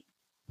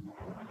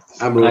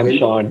I'm I'm Rohan.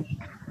 Sean.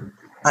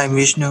 I'm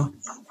Vishnu.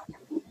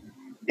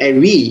 And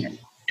we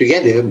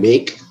together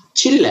make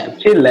Chill Lab.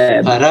 Chill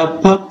Lab.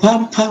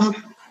 Ba-da-pa-pa-pa.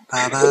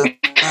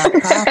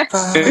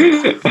 Ba-ba-ba-ba-ba.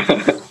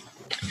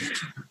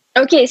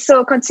 Okay,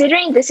 so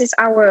considering this is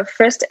our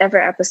first ever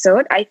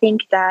episode, I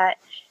think that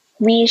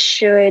we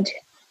should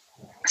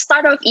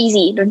start off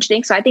easy, don't you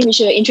think? So I think we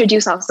should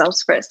introduce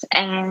ourselves first.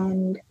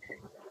 And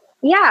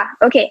yeah,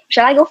 okay,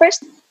 shall I go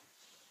first?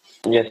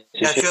 Yes.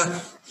 Yeah,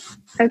 sure.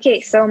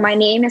 Okay, so my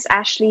name is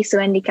Ashley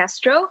Suendi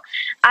Castro.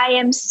 I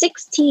am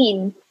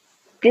 16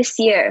 this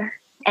year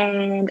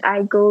and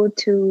I go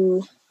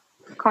to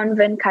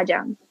Convent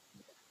Kajang.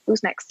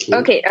 Who's next?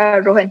 Okay,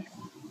 Rohan.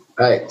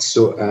 Alright,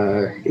 so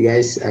hey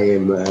guys, I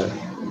am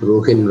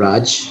Rohan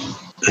Raj.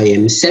 I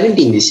am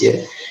 17 this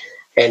year.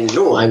 And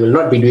no, I will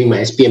not be doing my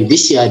SPM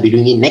this year. I'll be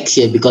doing it next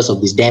year because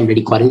of this damn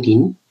bloody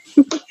quarantine.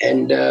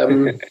 And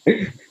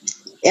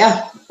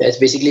yeah, that's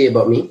basically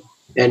about me.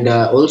 And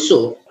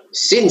also,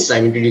 since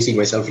I'm introducing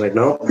myself right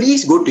now,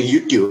 please go to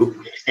YouTube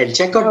and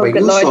check out Oh, my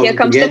good new Lord, song here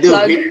comes the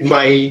together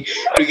plug.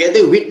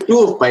 together with two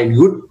of my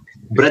good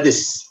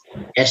brothers,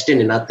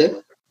 Ashton and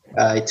Arthur.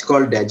 It's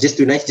called Just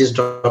Too Nice, just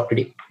dropped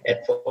today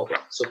at 4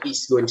 o'clock. So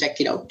please go and check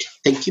it out.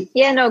 Thank you.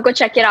 Yeah, no, go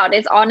check it out.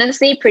 It's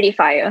honestly pretty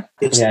fire.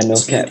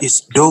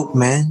 It's dope,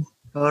 man.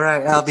 All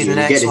right, I'll be the You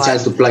next get a one.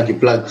 chance to plug, you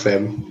plug,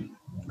 fam.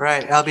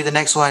 Right, I'll be the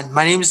next one.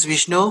 My name is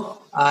Vishnu,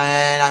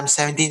 and I'm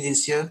 17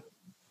 this year,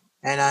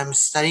 and I'm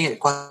studying at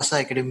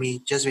Kwasa Academy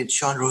just with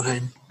Sean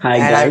Rohan. Hi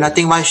and I have guys.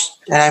 nothing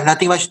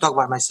much to talk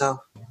about myself.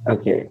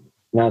 Okay,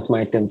 now it's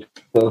my turn.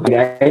 So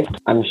guys,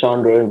 I'm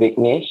Sean Rohan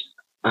Vignesh.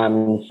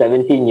 I'm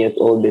 17 years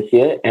old this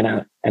year, and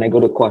I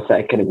go to Kwasa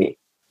Academy.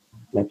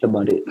 That's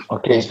about it.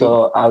 Okay,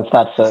 so I'll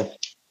start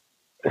first.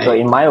 So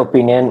in my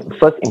opinion,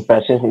 first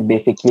impressions is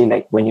basically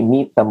like when you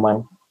meet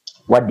someone,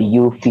 what do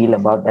you feel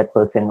about that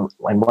person,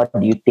 and what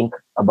do you think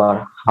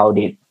about how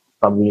they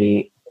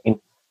probably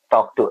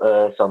talk to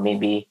us, or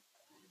maybe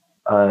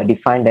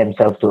define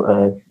themselves to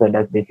us. So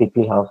that's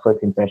basically how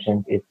first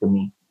impressions is to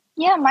me.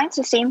 Yeah, mine's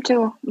the same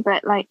too.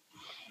 But like,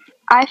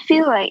 I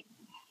feel like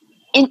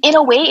in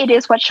a way it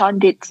is what Sean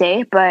did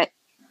say, but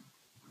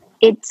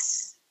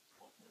it's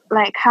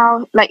like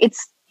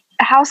it's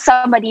how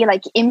somebody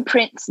like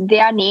imprints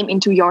their name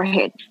into your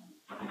head.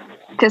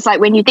 Because like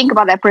when you think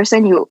about that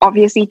person, you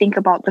obviously think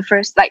about the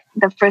first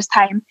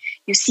time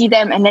you see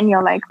them, and then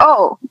you're like,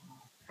 oh,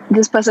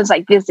 this person's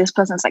like this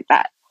person's like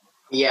that.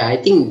 Yeah, I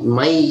think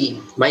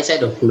my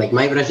side of like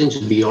my preference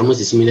would be almost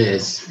as similar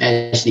as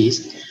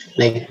Ashley's.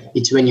 Like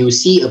it's when you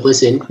see a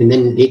person and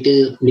then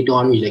later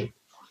on you like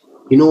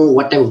you know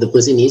what type of the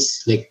person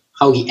is, like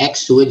how he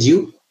acts towards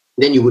you,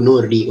 then you would know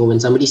already. Or when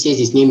somebody says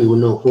his name, you will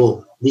know,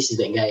 oh, this is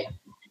that guy.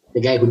 The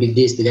guy who did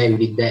this, the guy who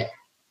did that.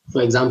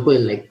 For example,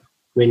 like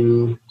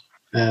when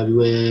we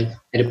were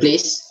at a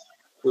place,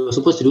 we were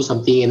supposed to do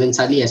something, and then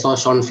suddenly I saw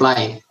Sean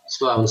fly.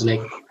 So I was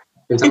like,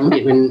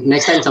 when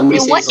next time somebody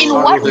says in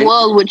what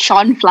world would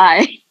Sean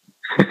fly?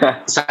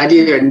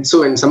 Suddenly, when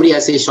somebody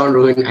else says Sean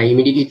Rohan, I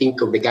immediately think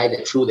of the guy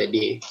that flew that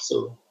day.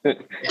 So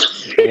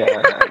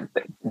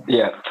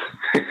yeah.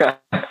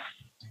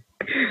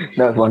 That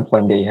was one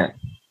fun day. Yeah.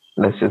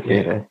 Let's just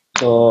say that.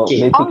 So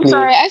Okay. basically, I'm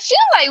sorry. I feel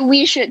like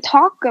we should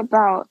talk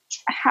about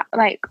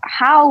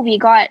how we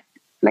got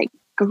like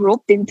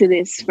roped into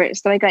this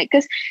first. Like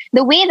because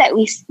the way that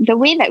we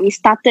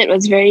started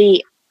was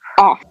very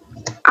off.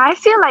 I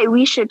feel like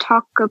we should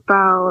talk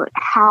about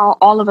how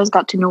all of us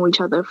got to know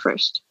each other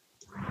first.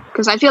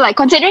 Because I feel like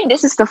considering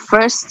this is the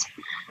first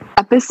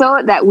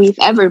episode that we've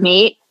ever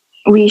made,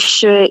 we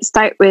should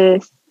start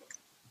with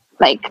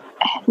like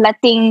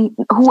letting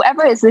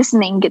whoever is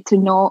listening get to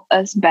know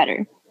us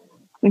better.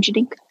 Don't you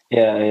think?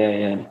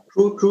 yeah.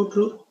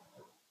 True.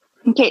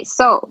 Okay,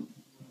 so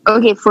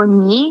for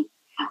me,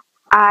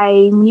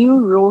 I knew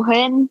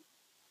Rohan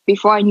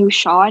before I knew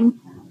Sean,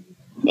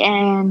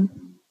 and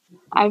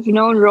I've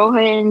known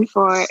Rohan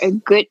for a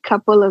good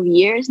couple of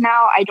years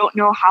now. I don't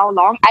know how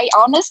long. I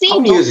honestly How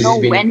many years don't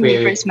has it know been? when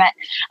we first met.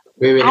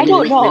 Wait, I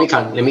don't know. Let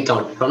me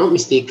count. If I'm not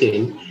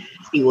mistaken,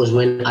 it was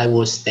when I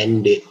was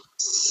standard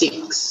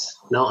 6.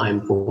 Now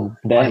I'm 4.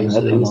 Damn, that's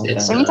a long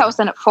That means I was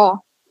standard 4.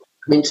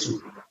 Means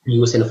you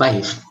were standard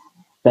 5.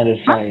 Standard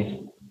 5.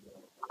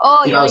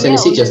 Oh, Yeah, I was standard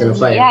 6, you were standard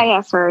 5.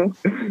 Yeah, sorry.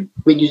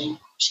 Wait,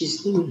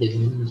 she's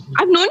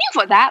I've known you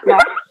for that long.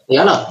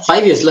 yeah lah,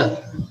 5 years lah.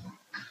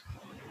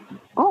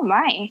 Oh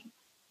my.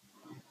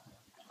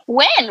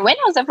 When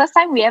was the first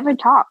time we ever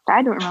talked?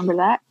 I don't remember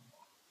that.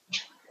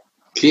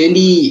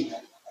 Clearly,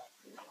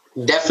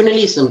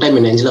 definitely sometime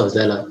when Angela was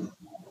there lah.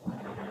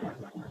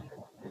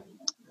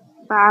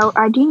 But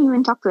I didn't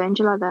even talk to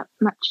Angela that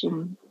much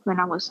when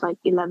I was like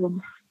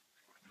 11.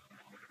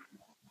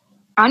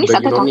 I only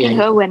But started you know me, talking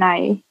to her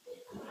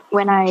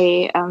when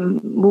I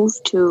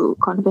moved to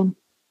Convent.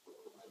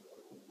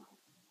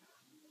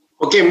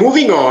 Okay,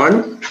 moving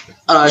on.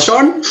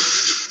 Sean?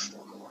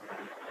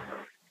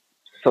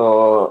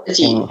 So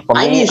See, for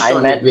I me, knew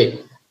Sean.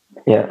 Wait.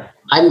 Yeah.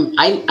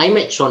 I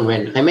met Sean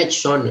when? I met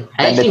Sean.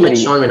 I actually met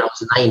Sean when I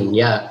was 9,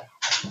 yeah.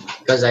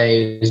 Because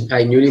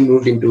I newly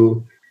moved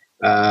into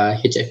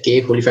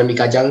HFK, Holy Family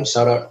Kajang.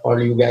 Shout out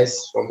all you guys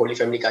from Holy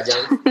Family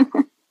Kajang.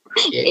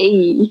 Yeah.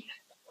 Hey.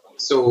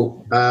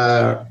 So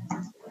that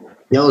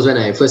was when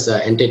I first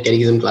entered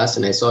catechism class,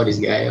 and I saw this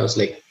guy. I was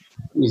like,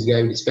 this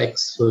guy with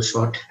specs, so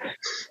short.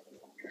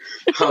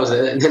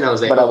 Then I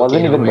was like, But I oh,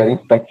 wasn't okay, even never mind. wearing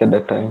specs at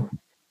that time.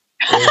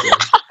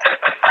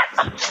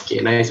 Okay,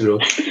 nice, bro.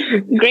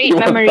 Great It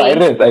was memory.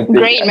 Cyrus, I think.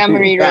 Great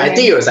memory, Yeah, I Rohan.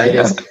 think it was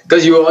Cyrus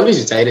because you were always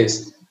with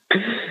Cyrus.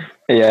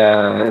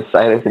 Yeah,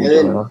 Cyrus and And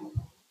then- Joel.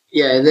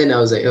 Yeah, and then I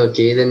was like,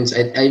 okay. Then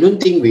I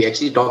don't think we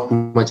actually talked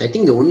much. I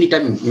think the only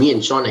time me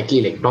and Sean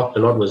actually like talked a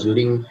lot was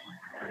during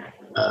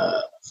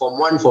Form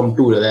 1, Form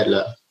 2, like that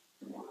lah.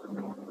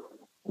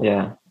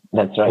 Yeah,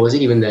 that's Or right. was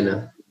it even then?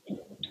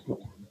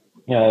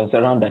 Yeah, it was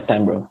around that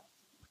time, bro.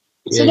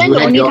 So Yeah, then you the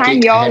had only your time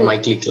clique, I had y'all- my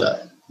clique lah.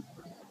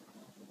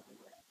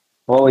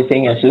 What were you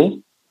saying,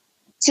 Ashley?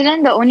 So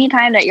then the only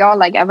time that y'all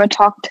like ever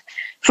talked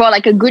for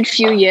like a good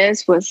few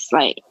years was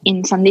like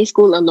in Sunday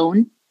school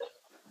alone.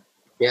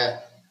 Yeah.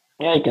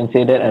 Yeah, you can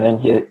say that. And then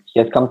he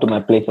has come to my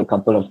place a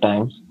couple of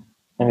times,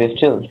 and we've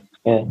chilled.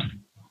 Yeah.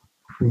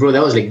 Bro,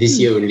 that was like this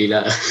year only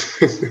lah.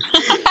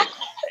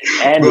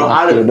 And Bro,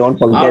 last year, don't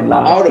forget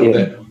last out of year.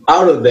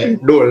 that.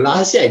 No,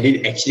 last year I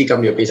did actually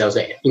come to your place. I was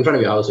like in front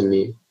of your house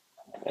only.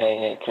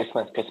 Hey,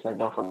 Christmas,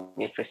 don't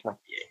forget Christmas.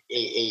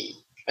 Hey.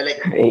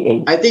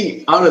 Hey. I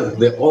think out of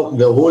the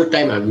whole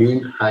time I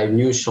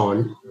knew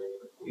Sean,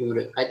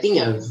 I think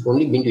I've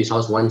only been to his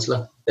house once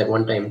lah. That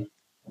one time.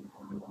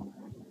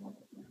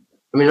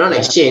 I mean, not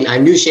like Shane. I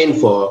knew Shane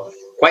for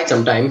quite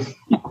some time.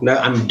 Now,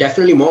 I'm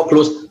definitely more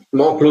close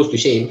to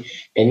Shane,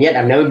 and yet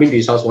I've never been to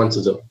his house once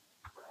also.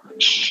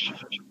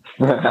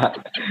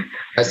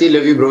 I still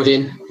love you, bro,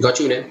 Shane. Got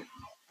you, man.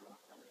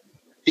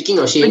 Speaking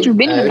of Shane, But you've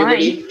been to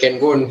everybody can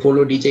go and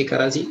follow DJ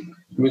Karazi.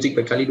 Music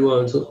by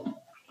Kalidua also.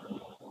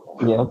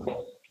 Yep.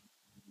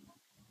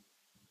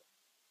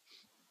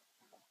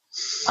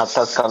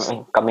 After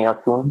coming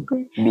out soon,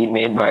 be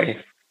made by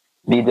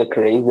DJ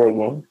Crazy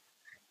again.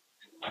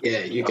 Yeah,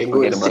 you can Don't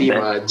go and forget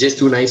about stream Just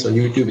Too Nice on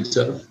YouTube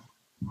itself.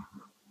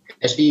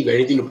 Ashley, you got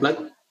anything to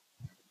plug?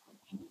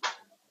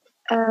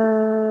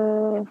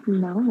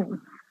 No.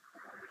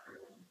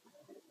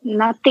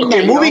 Nothing.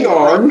 Okay, I moving know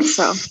on. of,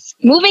 So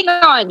moving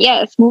on.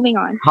 Yes, moving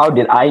on. How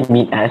did I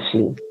meet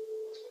Ashley?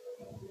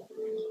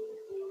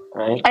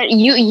 Right?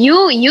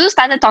 You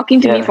started talking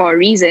to me Yeah. for a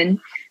reason.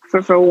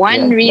 For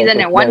one Yeah, reason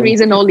that's and one very-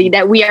 reason only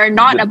that we are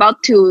not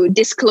about to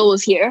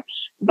disclose here.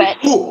 But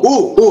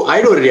Oh,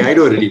 I know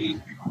already.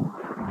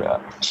 Yeah.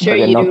 sure But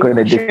you're you not do. going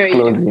to Sure you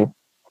disclose do. it.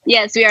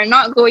 Yes, we are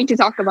not going to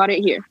talk about it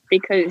here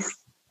because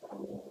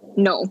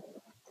no.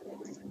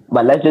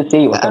 But let's just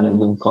say it was on a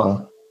Zoom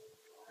call.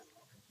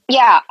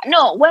 Yeah,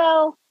 no,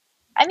 well,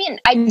 I mean,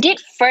 I did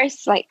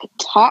first like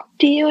talk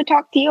to you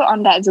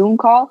on that Zoom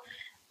call,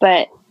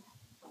 but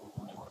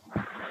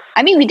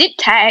I mean, we did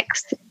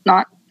text,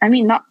 not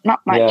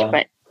much, Yeah.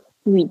 but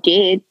we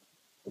did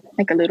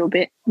like a little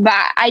bit. But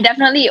I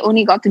definitely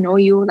only got to know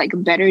you like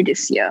better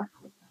this year,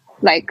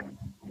 like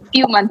a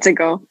few months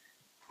ago.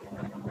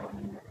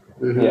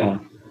 Mhm. Yeah.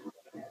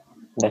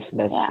 That's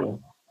Yeah. true.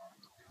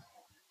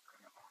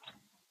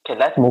 Okay,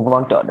 let's move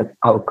on to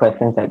our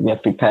questions that we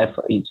have prepared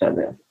for each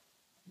other.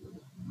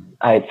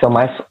 Alright, so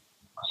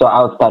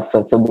I'll start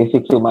first. So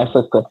basically, my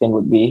first question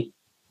would be,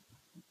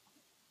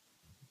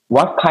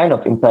 what kind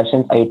of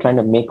impressions are you trying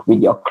to make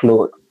with your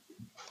clothes?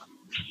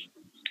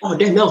 Oh,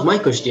 damn, that was my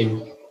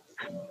question.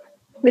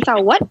 With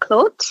our what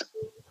clothes?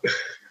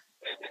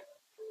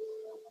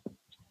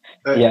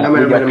 Yeah,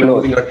 never with your mind,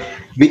 moving on.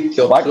 With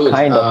your What clothes.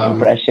 kind of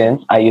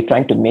impressions are you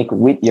trying to make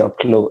with your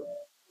clothes?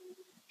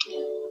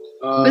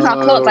 With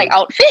our clothes, like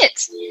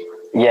outfits.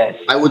 Yes.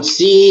 I would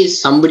say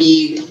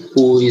somebody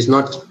who is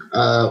not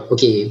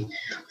okay.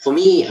 For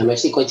me, I'm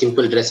actually quite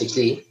simple dress.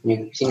 Actually,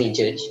 you see me in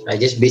church. I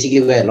just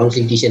basically wear a long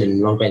sleeve t-shirt and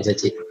long pants.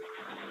 That's it.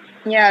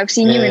 Yeah, I've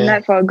seen you in Yeah.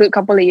 that for a good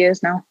couple of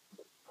years now.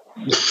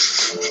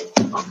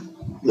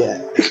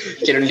 Yeah,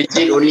 you can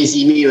legit only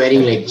see me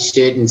wearing like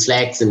shirt and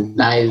slacks and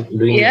tie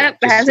during. Yep,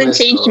 it hasn't Christmas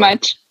changed or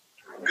much.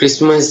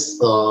 Christmas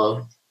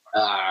or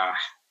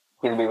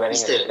He'll be wearing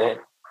Easter. a shirt.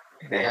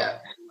 yeah.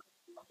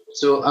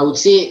 So I would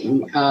say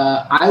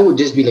I would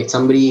just be like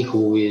somebody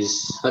who is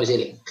how to say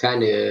like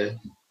kind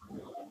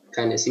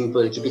of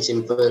simple, keep it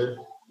simple.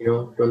 You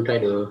know, don't try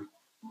to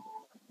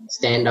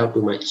stand out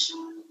too much.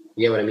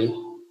 You get what I mean?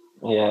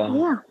 Yeah.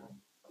 Yeah.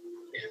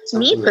 Something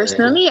Me like that.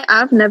 personally,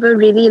 I've never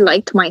really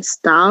liked my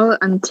style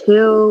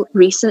until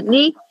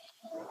recently,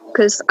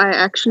 because I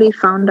actually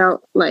found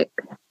out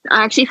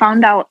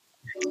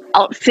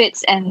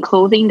outfits and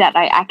clothing that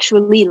I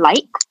actually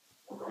like.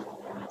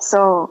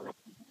 So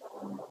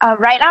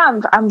right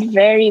now, I'm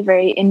very,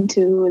 very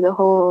into the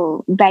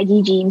whole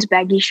baggy jeans,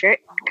 baggy shirt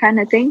kind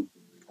of thing,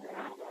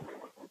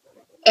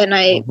 and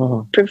I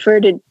Mhm. prefer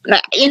to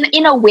like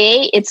in a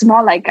way, it's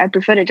more like I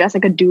prefer to dress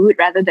like a dude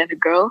rather than a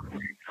girl,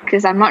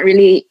 because I'm not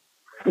really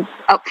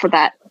up for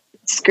that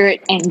skirt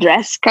and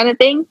dress kind of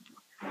thing.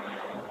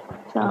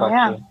 So Got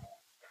yeah. you.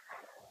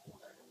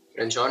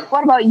 And Sean?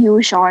 What about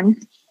you, Sean?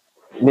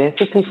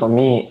 Basically, for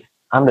me,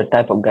 I'm the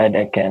type of guy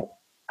that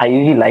I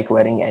usually like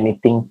wearing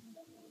anything.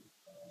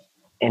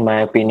 In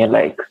my opinion,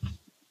 like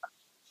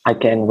I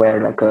can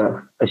wear like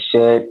a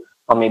shirt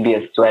or maybe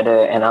a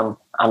sweater, and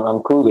I'm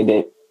cool with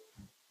it.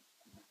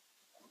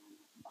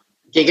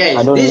 Okay, guys,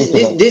 I don't this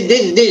need to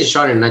this is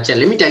Sean in a nutshell.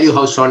 Let me tell you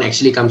how Sean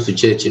actually comes to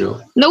church. You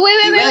know, No, wait.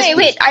 He wears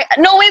Wait.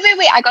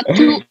 I got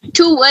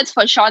two words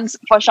for Sean's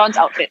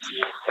outfit.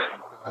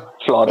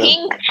 Floral.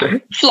 Pink,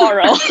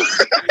 floral.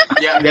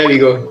 yeah, there we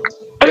go.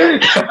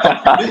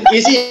 Yeah.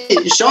 You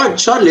see,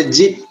 Sean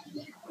legit.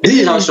 This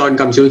is how Sean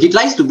comes. So he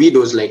tries to be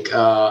those like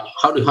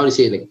how to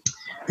say, like,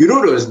 you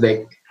know, those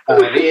like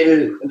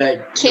real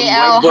like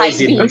KL white boys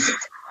hype in beast.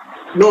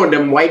 no,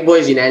 the white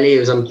boys in LA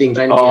or something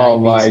trying to be Oh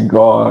hypebeast. my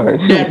god.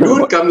 That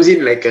dude comes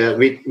in like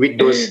with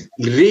those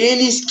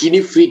really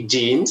skinny fit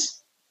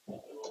jeans.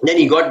 Then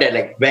he got that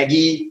like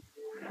baggy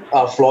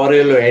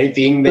floral or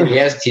anything. Then he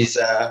has his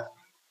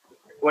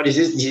what is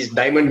this? His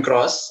diamond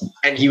cross,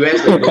 and he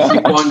wears like the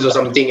slip-ons or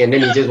something. And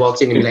then he just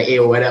walks in and be like, "Hey,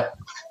 what up?"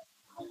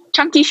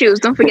 Chunky shoes.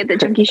 Don't forget the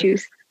chunky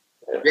shoes.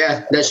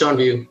 Yeah, that's Sean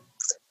for you.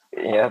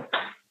 Yep.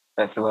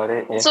 That's about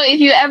it. Yeah. So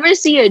if you ever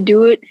see a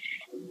dude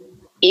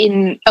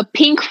in a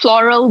pink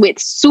floral with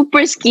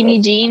super skinny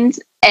jeans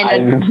and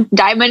a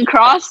diamond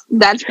cross,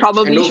 that's And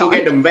probably don't Sean.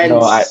 forget the bands.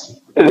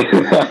 No,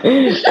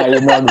 I do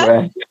not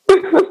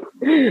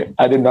wear.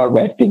 I do not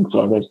wear pink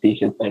floral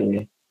t-shirts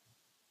anyway.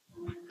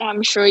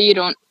 I'm sure you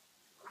don't.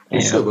 I'm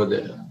Yeah. sure about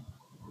that.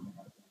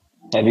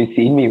 Have you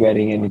seen me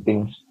wearing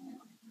anything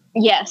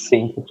Yes,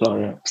 pink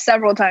floral?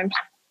 several times.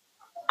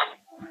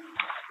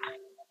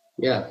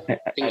 Yeah, I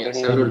think I don't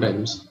several even-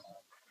 times.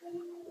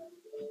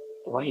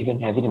 Do I even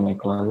have it in my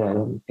closet? I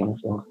don't think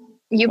so.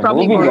 You But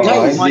probably moving borrowed it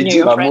on. from one of But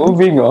your friends.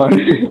 Moving on.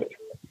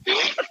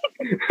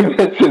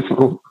 Let's just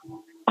move.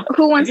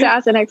 Who wants to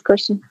ask the next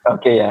question?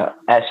 Okay, yeah.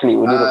 Ashley,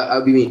 would you?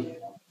 I'll be me.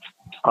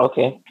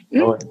 Okay.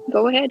 Go ahead.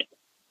 Go ahead.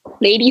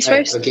 Ladies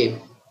first. Okay.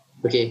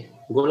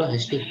 Go lah,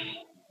 Ashley.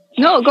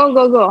 No,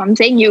 go. I'm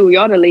saying you.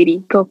 You're the lady.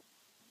 Go.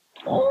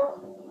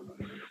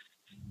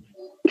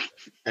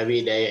 I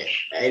mean, I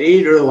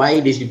really don't know why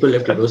these people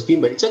have to roast me,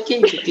 but it's okay.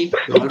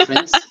 We're all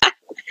friends.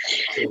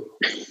 So,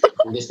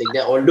 I'm just like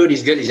that. Although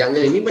this girl is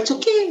younger than me, but it's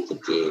okay.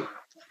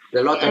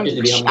 The law touches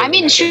to be humble. I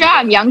mean, sure,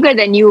 I'm younger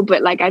than you,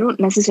 but like I don't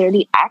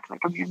necessarily act like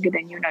I'm younger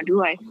than you now,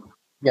 do I?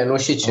 Yeah, no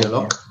shit,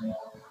 Sherlock.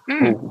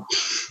 Mm.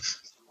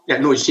 Yeah,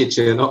 no shit,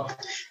 Sherlock.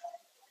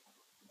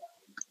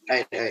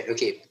 Right,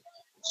 okay.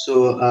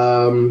 So,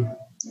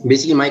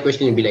 basically, my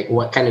question would be like,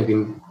 what kind of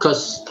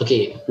because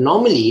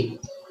normally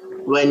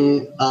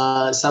when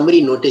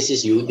somebody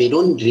notices you, they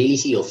don't really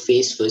see your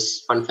face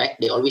first. Fun fact,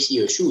 they always see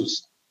your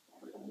shoes.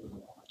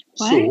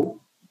 What? So,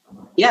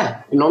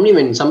 yeah, normally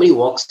when somebody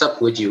walks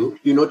up with you,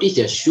 you notice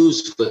their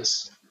shoes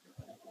first.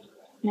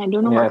 I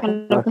don't know Yeah, what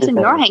kind I of person think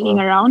you're that as hanging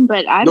well. around,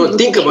 but I No, don't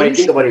think look about at it.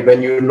 Think about it.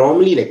 When you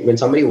normally like when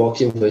somebody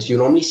walks in first, you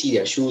normally see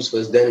their shoes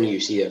first, then you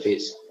see their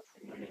face.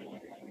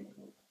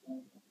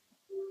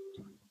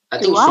 I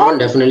think What? Sean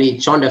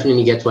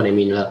definitely gets what I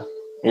mean.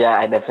 Yeah,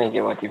 I definitely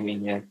get what you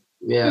mean. Yeah.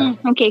 Yeah.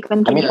 Okay, I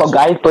continue. mean, for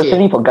guys,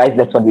 personally, for guys,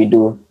 that's what we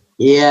do.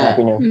 In my Yeah.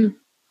 opinion.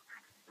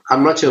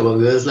 I'm not sure about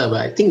girls, but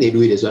I think they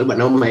do it as well. But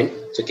never mind.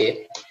 It's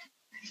okay.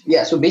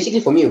 Yeah. So basically,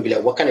 for me, it would be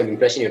like, what kind of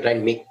impression you're trying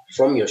to make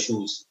from your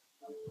shoes?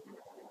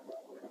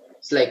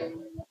 It's like,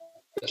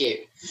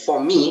 okay,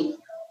 for me,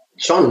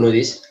 Sean will know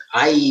this.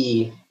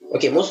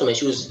 Most of my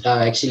shoes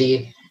are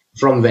actually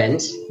from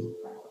Vans.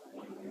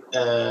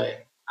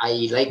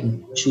 I like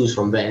shoes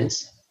from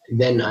Vans.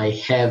 Then I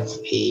have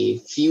a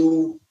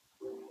few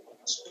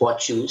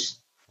sport shoes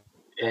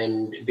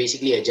and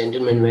basically a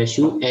gentleman wear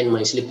shoe and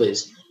my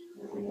slippers.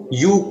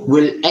 You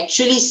will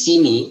actually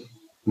see me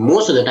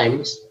most of the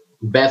times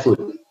barefoot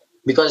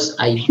because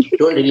I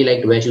don't really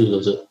like to wear shoes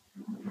also.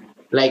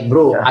 Like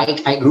bro,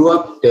 Yeah. I grew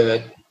up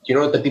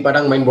tepi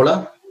padang main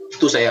bola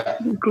itu saya.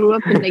 Grew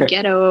up in the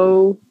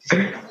ghetto.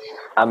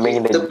 I'm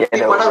in the Tepi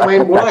ghetto. padang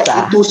main bola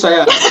itu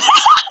saya.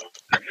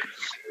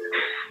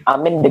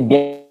 I'm in the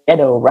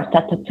ghetto.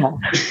 Ratatata.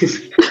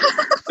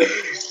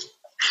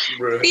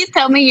 Bro. Please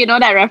tell me you know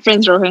that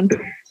reference, Rohan.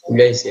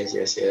 Yes.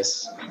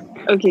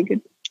 Okay,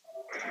 good.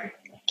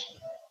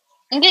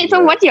 Okay,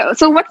 so what's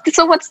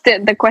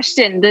the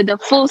question? The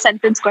full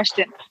sentence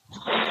question.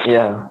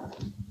 Yeah.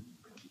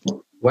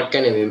 What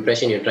kind of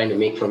impression you're trying to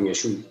make from your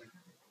shoe?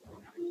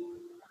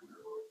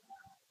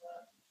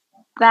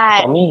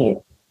 That For me,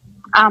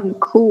 I'm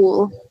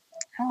cool.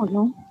 I don't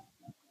know.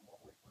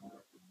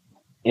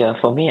 yeah,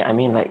 for me, I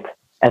mean, like,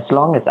 as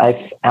long as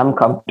I am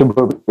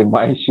comfortable with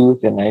my shoes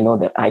and I know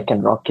that I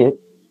can rock it,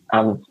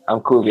 I'm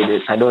cool with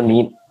it. I don't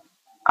need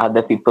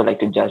other people like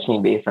to judge me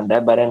based on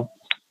that. But then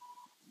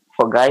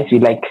for guys, we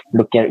like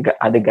looking at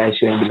other guys'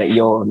 shoe and be like,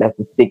 yo, that's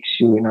a sick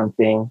shoe, you know what I'm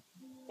saying?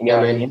 You know Yeah,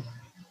 what I man. mean?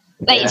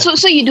 Like Yeah.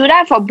 so you do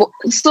that for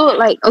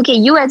okay,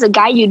 you as a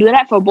guy, you do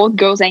that for both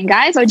girls and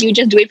guys, or do you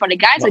just do it for the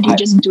guys, No, or do you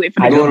just do it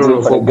for I the don't girls? do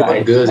it for for the both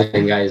guys. girls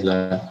and guys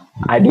lah.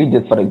 I do it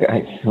just for the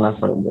guys, not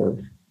for the girls.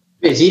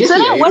 Wait, seriously, So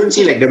then you what- don't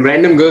see like the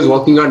random girls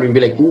walking around and be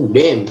like, "Ooh,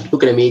 damn,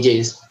 look at the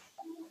AJs."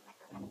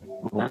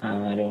 Nah,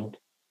 I don't.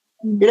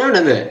 You never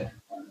done that?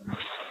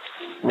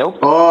 Nope.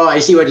 Oh, I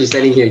see what he's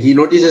telling here. He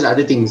notices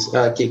other things.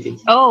 Okay.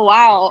 Oh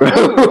wow.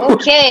 Ooh,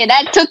 okay,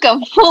 that took a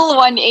full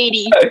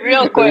 180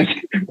 real quick.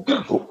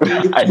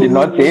 I did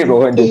not say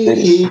Rohan just said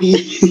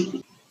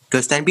it.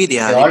 Because Stanby, they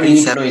are All you literally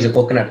need to know is a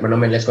coconut, but no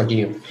man, let's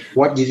continue.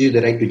 What gives you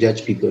the right to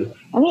judge people?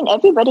 I mean,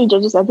 everybody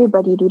judges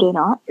everybody, do they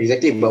not?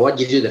 Exactly, but what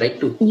gives you the right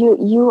to?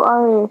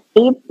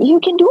 You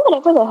can do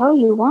whatever the hell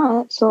you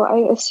want. So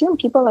I assume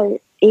people are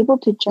able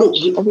to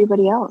judge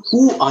everybody else.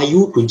 Who are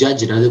you to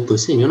judge another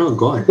person? You're not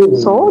God.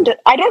 So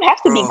I don't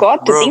have to be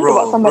God to think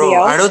about somebody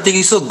else. I don't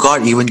think so.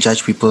 God even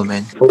judge people,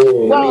 man.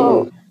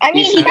 Well, I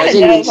mean, if he he kind of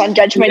doesn't- does on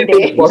Judgment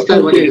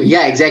Day.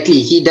 Yeah, exactly.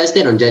 He does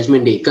that on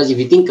Judgment Day. Because if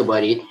you think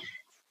about it,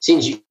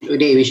 since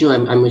today, Vishnu,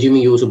 I'm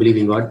assuming you also believe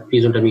in God.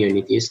 Please don't tell me you're an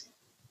atheist.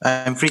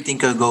 I'm free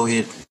thinker. Go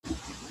ahead.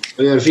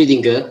 Oh, you're a free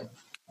thinker.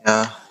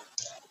 Yeah.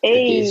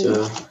 Okay, Hey,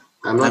 so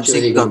I'm not I'm sure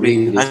whether sick you're going of to believe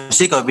being. in this. I'm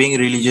sick of being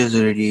religious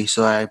already.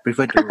 So I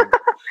prefer to.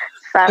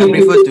 I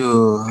family.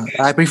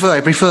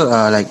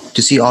 prefer like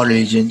to see all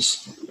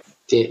religions.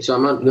 Okay, so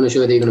I'm not going to show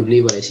whether you're going to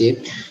believe what I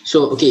say.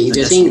 So, okay, if you're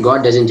That's saying you.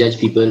 God doesn't judge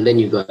people, then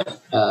you got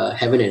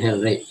heaven and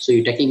hell, right? So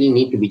you technically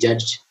need to be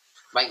judged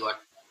by God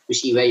to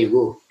see where you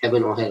go,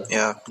 heaven or hell.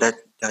 Yeah,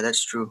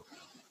 that's true.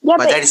 Yeah,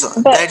 But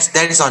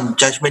that is on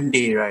Judgment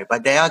Day, right?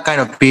 But there are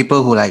kind of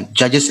people who like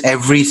judges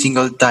every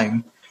single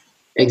time.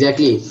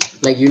 Exactly.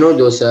 Like, you know,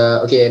 those,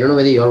 okay, I don't know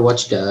whether you all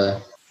watched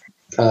the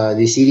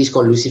series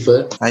called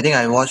Lucifer. I think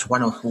I watched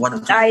one of two.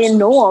 I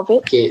know of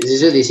it. Okay,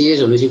 this is the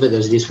series of Lucifer. There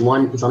was this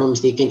one, if I'm not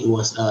mistaken, it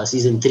was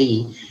season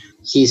 3.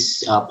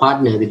 His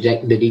partner, the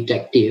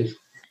detective,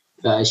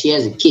 she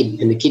has a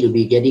kid, and the kid will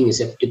be getting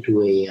accepted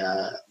to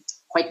a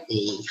quite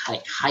a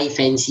high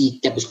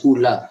fancy type of school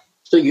lah.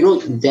 So you know,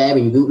 there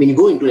when you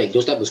go into like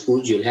those type of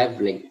schools, you'll have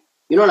like,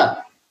 you know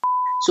lah.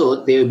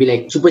 So they will be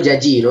like super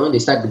judgy, you know. They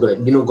start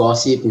to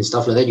gossip and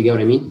stuff like that. You get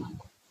what I mean?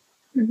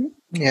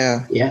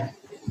 Yeah. Yeah,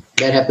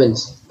 that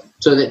happens.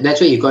 So that's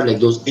why you got like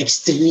those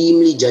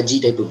extremely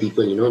judgy type of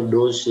people, you know,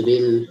 those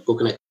real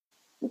coconut.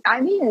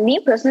 I mean, me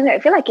personally, I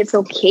feel like it's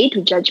okay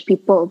to judge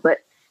people, but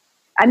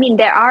I mean,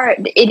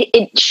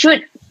 it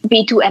should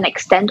be to an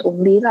extent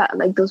only lah.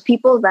 Like those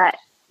people that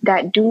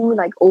do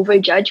like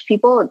overjudge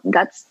people,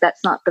 that's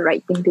not the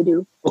right thing to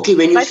do. Okay,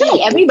 when you I feel say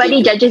like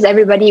everybody judges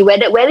everybody,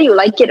 whether you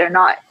like it or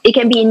not. It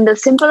can be in the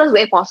simplest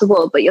way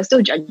possible, but you're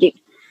still judging.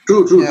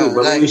 True. Yeah,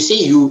 But when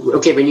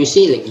you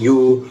say like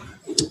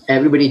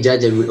everybody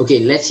judge everybody. Okay,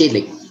 let's say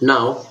like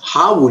now,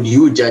 how would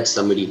you judge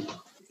somebody?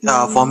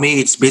 For me,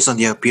 it's based on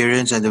their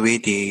appearance and the way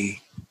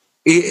they.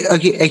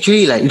 Okay,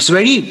 actually, like it's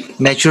very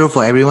natural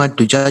for everyone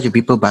to judge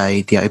people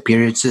by their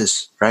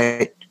appearances,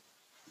 right?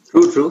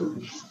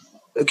 True.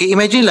 Okay,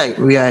 imagine like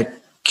we are at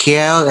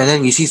KL and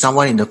then we see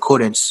someone in the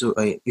coat and suit,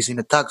 is in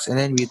the tux, and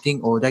then we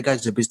think, oh, that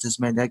guy's a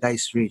businessman, that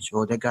guy's rich,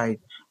 or that guy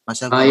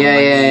must have a lot of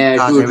money,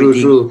 cars,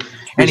 everything. True.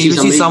 And if you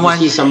see someone,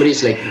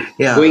 somebody's like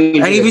yeah, going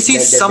into and if you see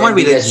someone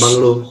with a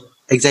bungalow.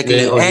 exactly,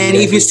 Yeah, or and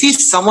yeah. if you see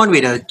someone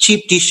with a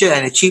cheap T-shirt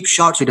and a cheap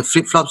shorts with the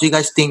flip flops, you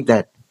guys think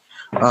that,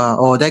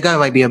 oh, that guy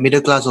might be a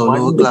middle class or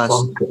lower class.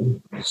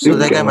 So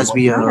that guy must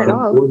be a. Not at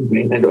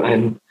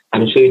all.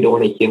 I'm sure you don't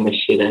want to hear my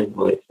shit and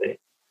voice, right?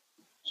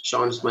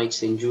 Sean's mic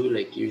Sinju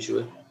like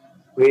usual.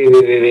 Wait.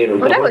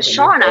 Oh, that was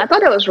Sean. I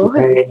thought that was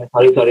Rohan.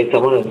 Sorry.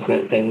 Someone was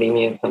sending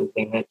me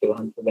something. I have to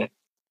answer that.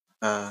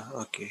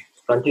 Okay.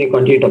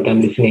 Continue talking.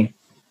 I'm listening.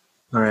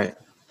 All right.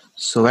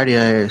 So where did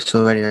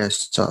I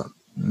stop?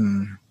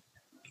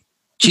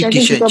 Cheap Judging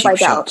T-shirt, people by cheap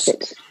their shorts.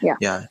 outfits. Yeah.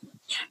 Yeah.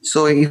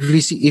 So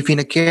if in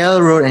a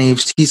KL road and you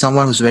see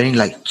someone who's wearing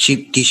like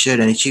cheap T-shirt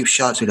and cheap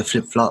shorts with the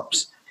flip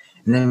flops,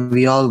 and then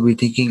we all be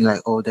thinking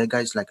like, oh, that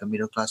guy's like a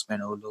middle class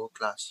man or lower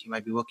class. He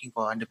might be working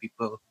for under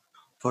people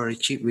for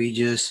cheap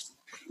wages.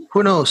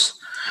 Who knows?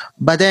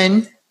 But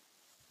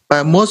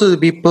most of the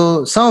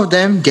people, some of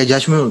them, their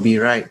judgment will be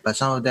right, but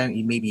some of them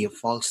it may be a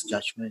false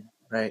judgment,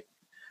 right?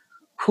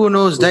 Who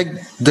knows? That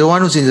the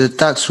one who's in the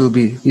tux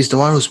is the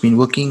one who's been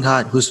working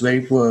hard, who's very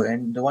poor,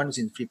 and the one who's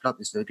in flip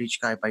flop is the rich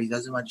guy, but he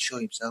doesn't want to show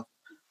himself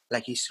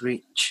like he's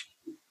rich,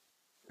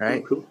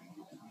 right? True.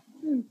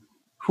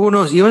 Who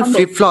knows? Even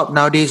flip flop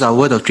nowadays are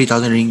worth of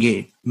 3,000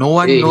 ringgit. No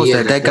one knows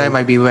that guy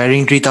might be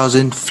wearing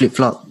 3,000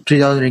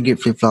 ringgit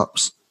flip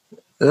flops.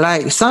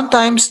 Like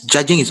sometimes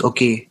judging is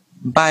okay.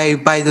 By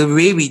the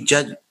way we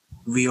judge,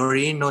 we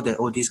already know that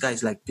this guy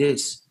is like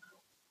this,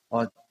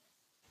 or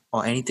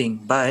anything.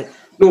 But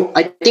No,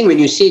 I think when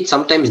you say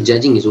sometimes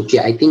judging is okay,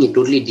 I think it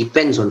totally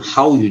depends on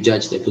how you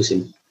judge that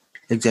person.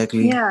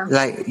 exactly, Yeah.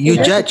 like you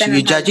does judge depend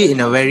on how it in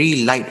a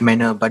very light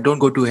manner, but don't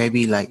go too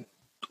heavy, like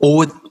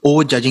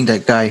over judging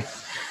that guy,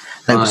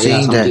 like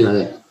saying that. something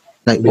like that.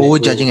 Like Be like, over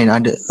judging and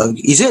under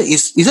is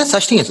there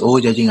such thing as over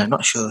judging? I'm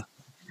not sure.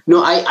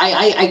 No,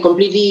 I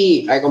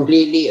completely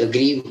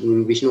agree,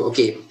 Vishnu.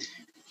 Okay,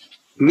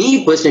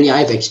 me personally,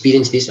 I've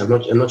experienced this. I'm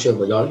not sure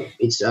about y'all.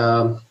 It's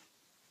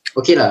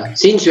okay lah.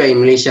 Since you are in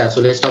Malaysia,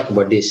 so let's talk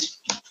about this.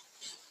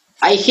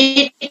 I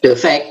hate the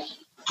fact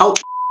how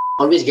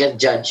always get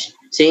judged,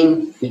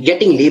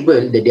 getting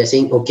labeled that they're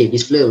saying, okay,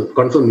 this fellow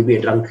confirm will be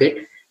a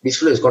drunkard, this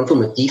fellow is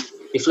confirm a thief,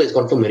 Tifla is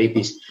confirmed a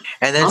rapist.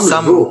 And then I'm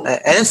like,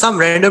 bro, some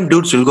random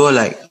dudes will go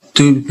like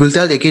will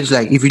tell their kids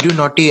like, if you do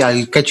naughty,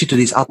 I'll catch you to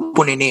this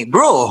Appo Nene.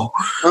 Bro,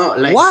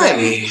 like,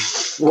 why?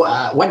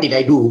 what did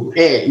I do?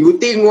 Hey, you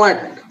think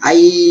what?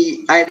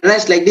 I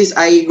dress like this,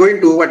 I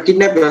going to what,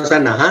 kidnap your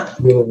son, huh?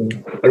 No,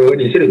 Rohan,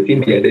 you should have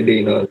seen the other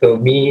day, So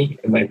me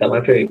and my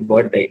Tamil friend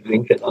bought like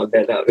drinks and all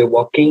that. We're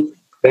walking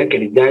back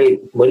and the guy,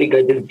 Malay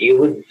guy just gave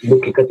us this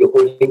look because we're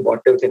holding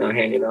bottles in our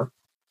hand,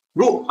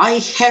 Bro, I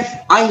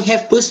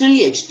have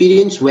personally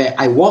experienced where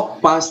I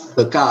walk past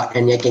a car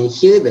and I can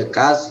hear the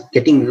cars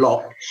getting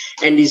locked,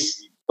 and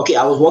this okay.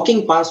 I was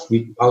walking past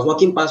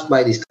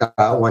by this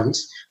car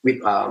once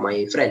with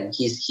my friend.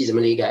 He's a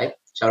Malay guy.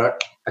 Shout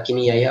out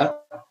Akimi Yaya.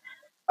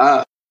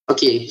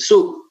 Okay,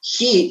 so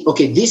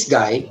this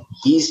guy,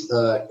 he's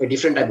a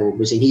different type of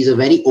person. He's a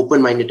very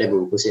open-minded type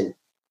of person.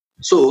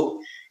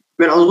 So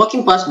when I was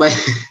walking past by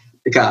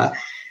the car,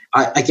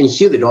 I can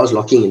hear the doors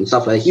locking and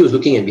stuff like that. He was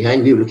looking at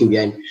behind, we were looking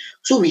behind.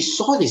 So we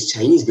saw this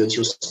Chinese girl. She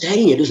was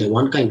staring at us like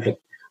one kind, like,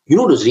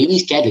 those really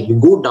scared, like you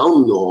go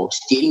down your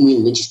steering wheel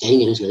and then she's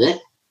staring at us like that.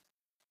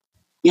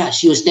 Yeah,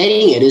 she was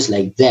staring at us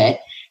like that.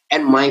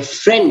 And my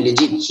friend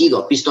legit, he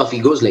got pissed off. He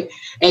goes like,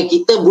 "Eh,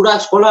 kita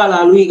budak sekolah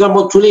lah, lu ikan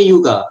mau cule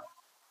you ka?"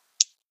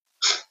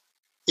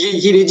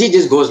 He legit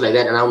just goes like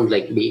that, and I'm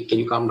like, "Babe,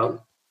 can you calm down?"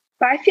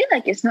 But I feel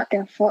like it's not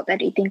their fault that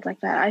they think like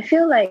that. I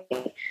feel like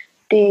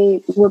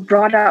they were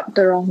brought up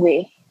the wrong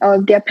way. Or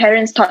their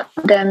parents taught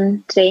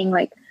them saying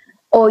like,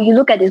 "Oh, you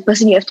look at this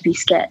person, you have to be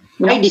scared."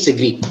 I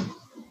disagree.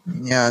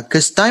 Yeah,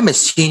 because time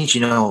has changed,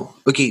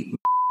 Okay,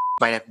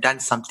 might have done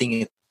something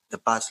in the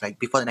past, like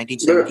before the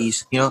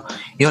 1970s,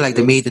 like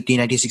the May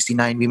 13,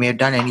 1969, we may have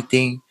done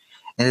anything,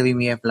 and then we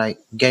may have like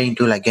get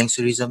into like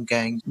gangsterism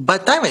gang.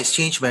 But time has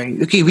changed,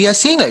 man. Okay, we are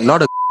seeing like a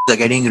lot of are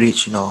getting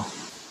rich,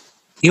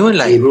 Even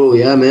like, Hey, bro,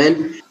 yeah,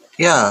 man.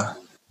 yeah,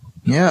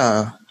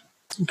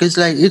 because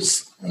like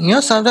it's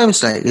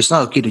sometimes like it's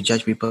not okay to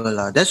judge people,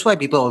 That's why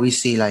people always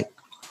say like,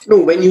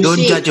 No, when you don't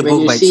say, judge a when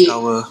book you by say, its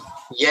cover.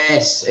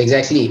 yes,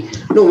 exactly.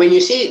 No, when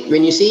you say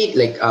it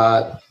like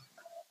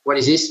what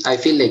is this? I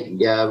feel like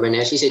when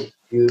Ashley said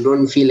you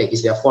don't feel like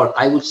it's their fault,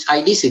 I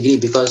disagree,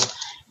 because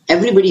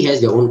everybody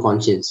has their own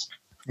conscience.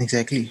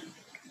 Exactly.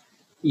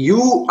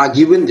 You are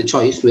given the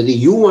choice whether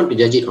you want to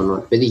judge it or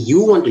not, whether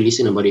you want to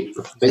listen about it,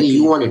 whether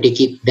you want to take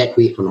it that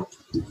way or not.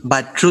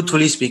 But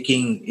truthfully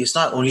speaking, it's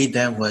not only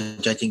them who are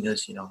judging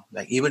us,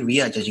 Like even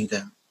we are judging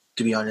them,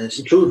 to be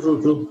honest.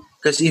 True.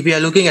 Because if we are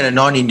looking at a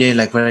non-Indian,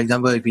 like for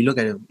example, if we look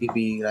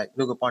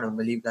upon a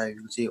Malay guy, we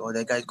would say, "Oh,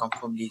 that guy is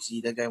confirmed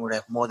lazy. That guy would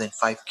have more than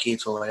 5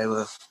 kids or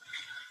whatever."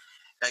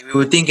 Like we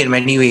would think in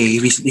many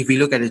ways. If we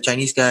look at a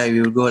Chinese guy,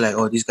 we would go like,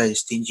 "Oh, this guy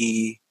is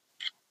stingy.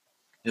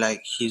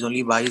 Like he's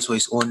only biased for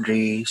his own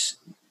race."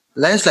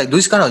 That's like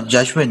this kind of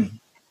judgment.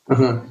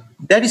 Uh-huh.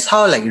 That is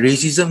how like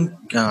racism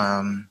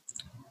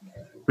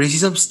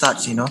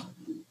starts,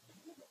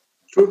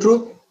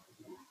 True.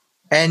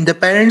 And the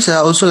parents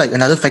are also like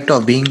another factor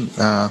of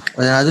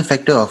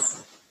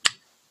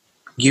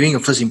giving a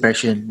first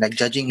impression, like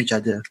judging each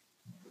other.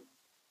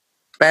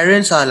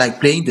 Parents are like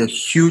playing the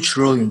huge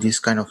role in this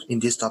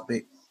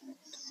topic,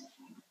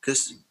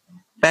 because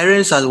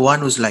parents are the one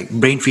who's like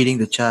brain feeding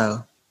the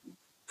child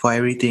for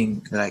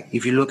everything. Like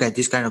if you look at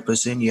this kind of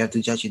person, you have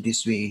to judge it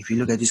this way. If you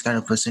look at this kind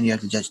of person, you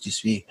have to judge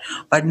this way.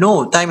 But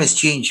no, time has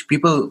changed.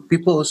 People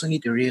also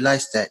need to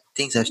realize that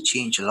things have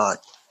changed a lot.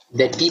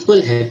 That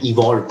people have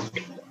evolved.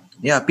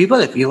 Yeah, people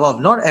have evolved.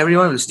 Not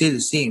everyone will stay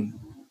the same.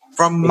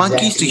 From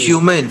monkeys to Exactly.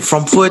 human,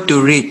 from poor to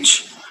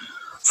rich,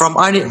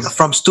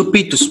 from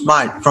stupid to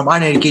smart, from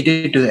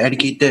uneducated to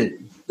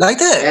educated. Like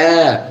that.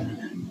 Yeah.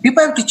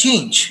 People have to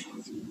change.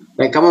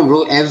 Like, come on,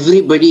 bro.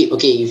 Everybody,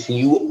 okay, if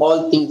you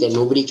all think that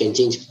nobody can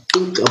change,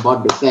 think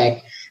about the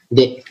fact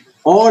that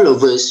all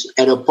of us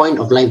at a point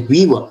of life,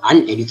 we were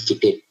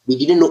uneducated. We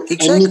didn't know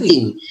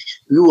anything.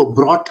 We were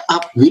brought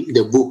up with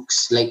the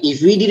books. Like,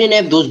 if we didn't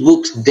have those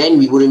books, then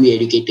we wouldn't be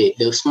educated.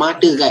 The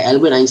smartest guy,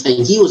 Albert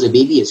Einstein, he was a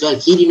baby as well.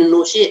 He didn't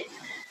know shit.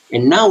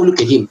 And now look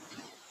at him.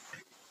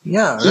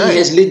 Yeah,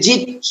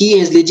 He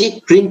has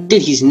legit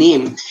printed his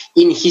name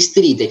in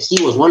history that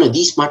he was one of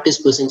the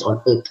smartest persons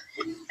on earth.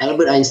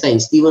 Albert Einstein,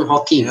 Stephen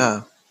Hawking.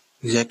 Yeah,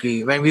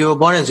 exactly. When we were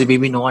born as a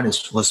baby, no one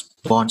was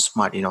born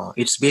smart,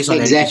 It's based on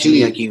Exactly. education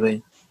we are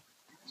given.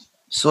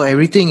 So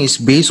everything is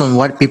based on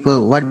what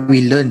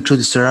we learn through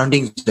the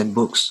surroundings and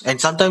books.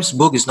 And sometimes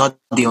book is not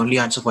the only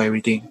answer for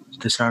everything.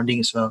 The surrounding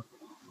as well.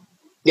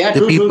 Yeah,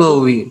 the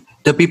people we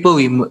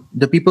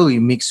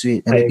mix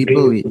with, and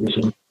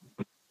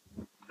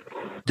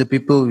the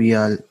people we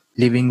are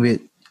living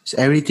with. So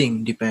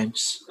everything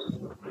depends.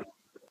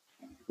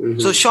 Mm-hmm.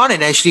 So Sean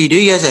and Ashley, do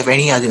you guys have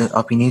any other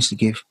opinions to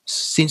give?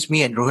 Since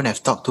me and Rohan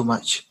have talked too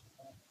much.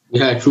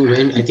 Yeah, true,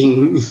 man. I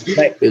think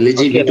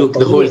legit we took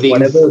the whole thing.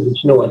 Whatever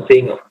Vishnu was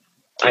saying,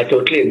 I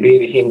totally agree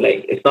with him.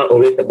 Like, it's not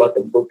always about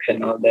the books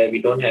and all that.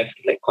 We don't have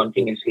to like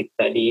continuously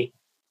study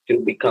to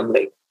become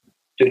like,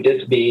 to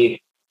just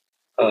be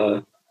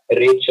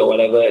rich or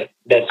whatever.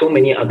 There's so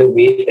many other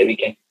ways that we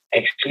can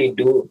actually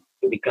do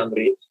to become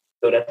rich.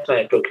 So that's why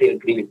I totally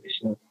agree with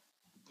Vishnu.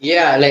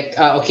 Yeah, like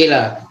okay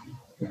lah.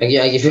 Okay,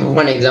 I give you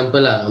one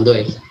example lah.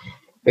 Although,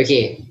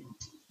 okay,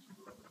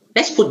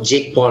 let's put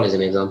Jake Paul as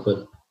an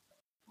example.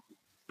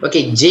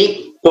 Okay,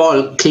 Jake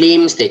Paul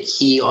claims that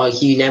he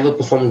never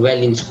performed well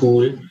in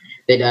school.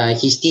 That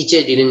his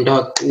teacher didn't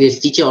talk. His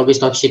teacher always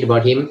talked shit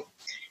about him.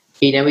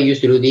 He never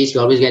used to do this. He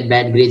always get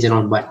bad grades and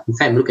all. But in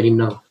fact, look at him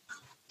now,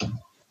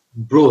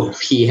 bro.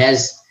 He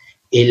has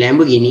a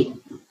Lamborghini.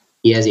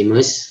 He has a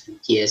Merc.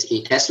 He has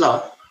a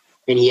Tesla,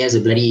 and he has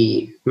a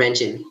bloody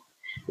mansion.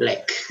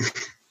 Like,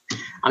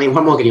 I mean,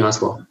 what more can you ask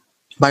for?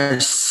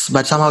 But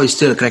somehow he's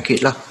still a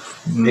crackhead lah.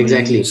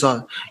 Exactly. You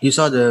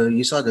saw the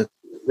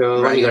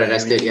The one you got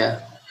arrested, yeah.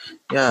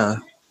 yeah.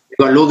 You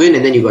got Logan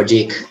and then you got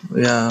Jake.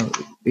 Yeah,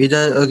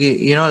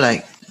 okay.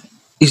 Like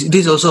this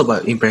is also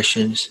about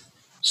impressions.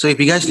 So if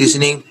you guys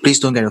listening, please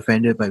don't get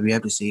offended, but we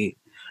have to say it.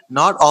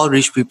 Not all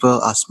rich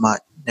people are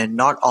smart, and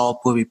not all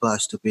poor people are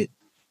stupid.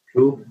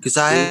 True. Because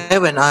I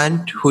have an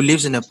aunt who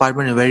lives in an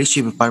apartment, a very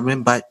cheap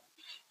apartment, but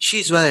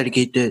she's well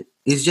educated.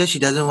 It's just she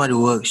doesn't want to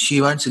work.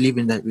 She wants to live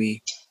in that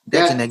way.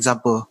 That's Yeah. an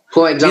example.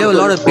 For We have example, a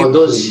lot of for people.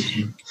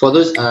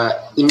 those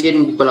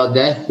Indian people out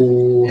there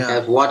who Yeah.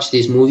 have watched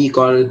this movie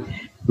called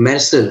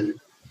Marcel.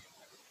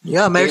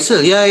 Yeah, Marcel.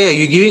 Yeah.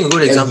 You're giving a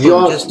good example.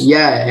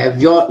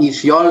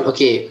 If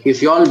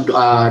y'all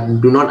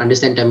do not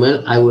understand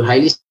Tamil, I would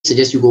highly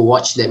suggest you go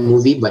watch that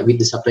movie, but with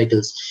the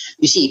subtitles.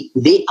 You see,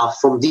 they are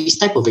from this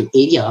type of an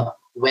area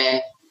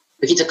where,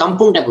 like, it's a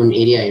kampung type of an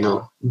area,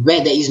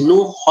 where there is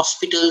no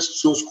hospitals,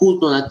 no schools,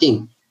 no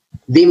nothing.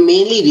 They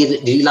mainly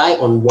rely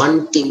on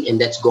one thing,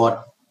 and that's God.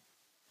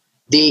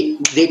 They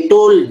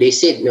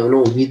said,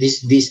 no,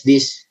 this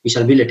we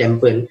shall build a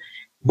temple,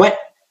 but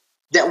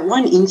that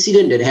one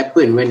incident that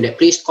happened when that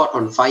place caught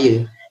on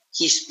fire,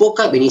 he spoke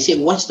up and he said,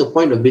 what's the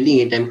point of building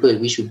a temple?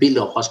 We should build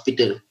a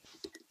hospital.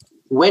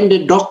 When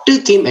the doctor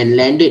came and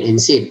landed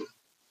and said,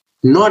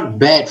 not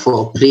bad for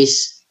a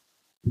place,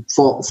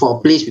 for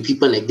a place with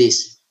people like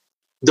this,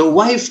 the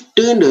wife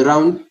turned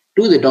around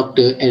to the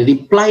doctor and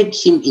replied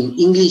him in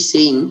English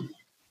saying,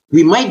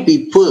 we might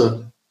be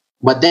poor,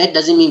 but that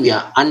doesn't mean we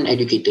are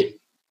uneducated.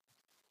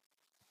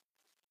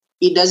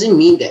 It doesn't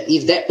mean that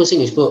if that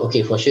person is poor,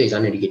 okay, for sure he's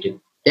uneducated.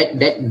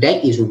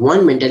 That is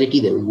one mentality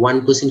that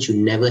one person should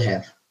never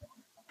have.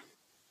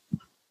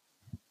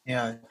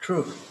 Yeah,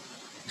 true.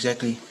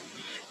 Exactly.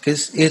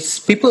 Because it's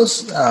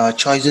people's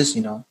choices,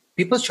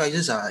 People's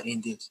choices are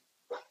in this.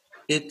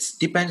 It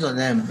depends on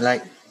them.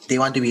 Like, they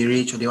want to be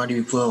rich or they want to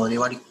be poor or they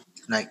want to,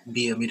 like,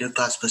 be a middle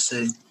class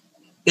person.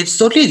 It's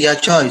totally their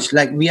choice.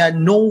 Like, we are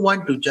no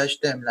one to judge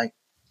them. Like,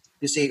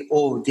 they say,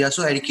 oh, they are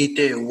so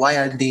educated. Why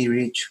are they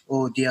rich?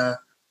 Oh, they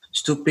are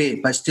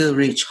stupid but still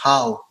rich.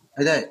 How?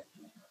 Like that.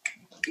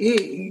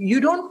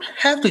 You don't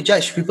have to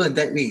judge people in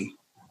that way.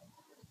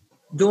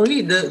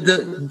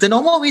 The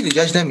normal way to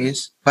judge them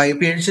is by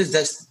appearances.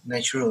 That's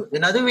natural.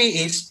 Another way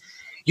is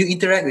you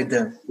interact with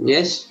them.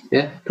 Yes,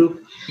 yeah,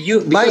 true.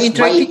 By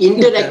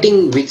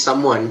interacting with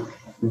someone,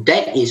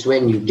 that is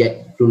when you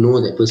get to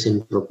know that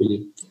person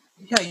properly.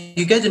 Yeah,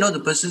 you get to know the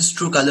person's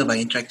true color by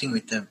interacting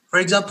with them. For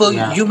example,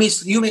 Yeah. you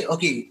may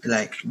okay,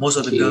 like most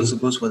of the girls who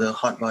goes for the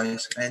hot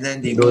boys, and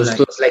then they Those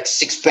go like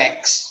six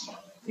packs.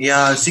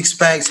 yeah, 6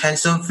 packs,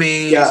 handsome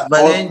face, Yeah,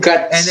 but all then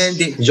cuts, and then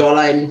they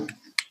jawline.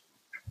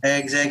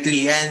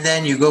 exactly, and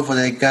then you go for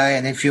that guy,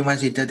 and then a few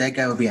months later, that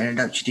guy will be ended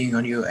up cheating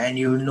on you, and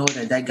you know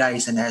that guy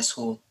is an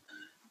asshole,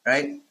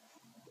 right?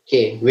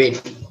 Okay, wait.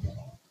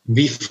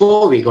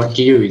 Before we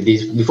continue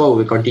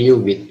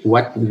with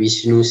what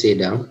Vishnu said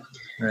down,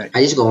 Right.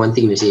 I just got one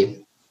thing to say.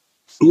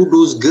 To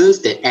those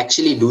girls that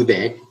actually do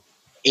that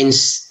and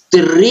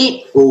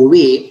straight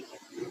away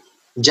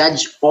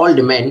judge all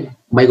the men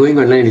by going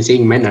online and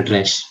saying men are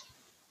trash.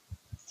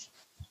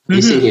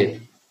 Listen here.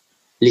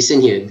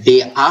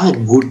 They are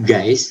good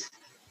guys.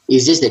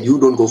 It's just that you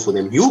don't go for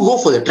them. You go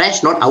for the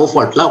trash, not our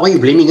fault. Why are you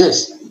blaming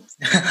us?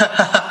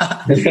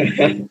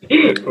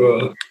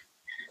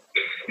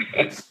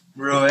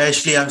 Bro,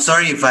 Ashley, I'm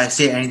sorry if I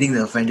say anything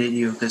that offended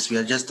you because we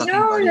are just talking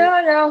No, about it.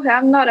 no,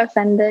 I'm not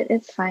offended.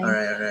 It's fine. All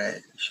right.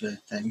 Sure,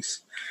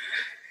 thanks.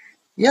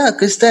 Yeah,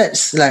 because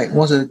that's like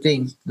most of the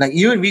things. Like,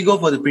 even we go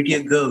for the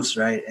prettier girls,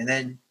 right? And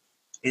then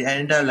it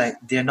ended up like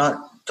they're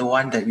not the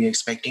one that we're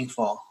expecting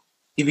for.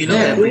 If you look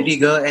at a pretty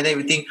girl and then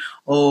we think,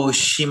 oh,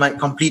 she might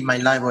complete my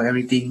life or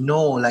everything.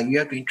 No, like, you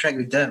have to interact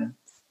with them.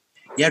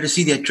 You have to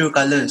see their true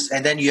colors,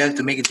 and then you have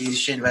to make a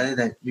decision whether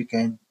that you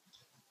can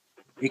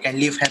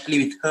live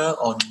happily with her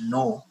or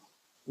no.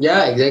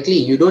 Yeah, exactly.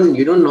 You don't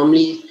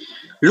normally,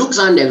 looks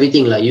aren't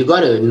everything. Like, you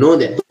gotta know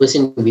that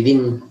person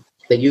within.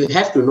 That you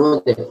have to know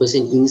that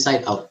person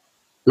inside out,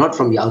 not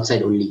from the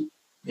outside only.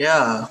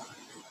 Yeah.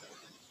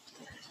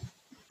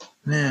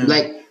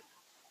 Like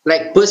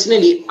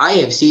personally, I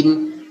have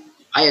seen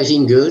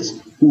girls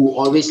who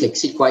always like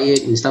sit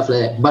quiet and stuff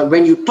like that. But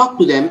when you talk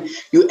to them,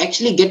 you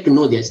actually get to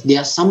know this. They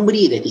are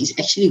somebody that is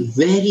actually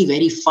very,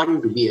 very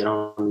fun to be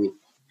around with.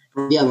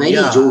 They are very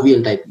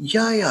jovial type.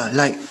 Yeah.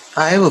 Like,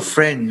 I have a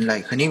friend,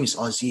 like, her name is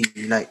Ozzy.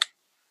 Like,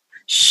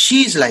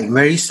 she's like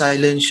very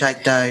silent, shy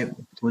type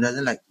who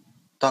doesn't like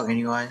talk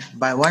anyone.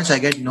 But once I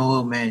get to know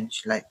her, man,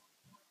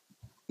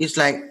 it's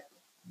like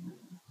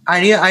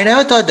I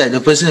never thought that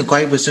the person, a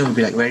quiet person, would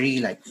be like very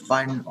like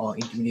fun or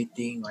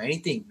intimidating or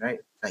anything, right?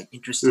 Like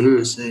interesting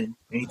person,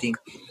 anything.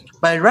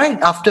 But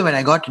right after when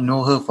I got to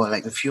know her for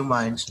like a few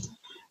months,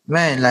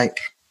 man, like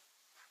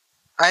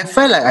I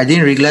felt like I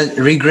didn't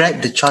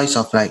regret the choice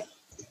of like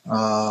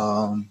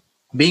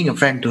being a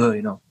friend to her,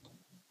 you know.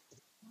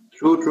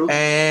 True.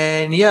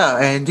 And yeah,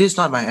 and this is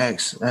not my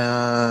ex.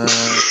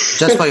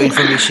 Just for your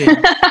information.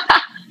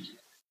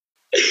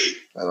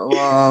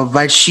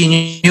 But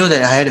she knew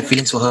that I had a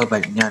feelings for her.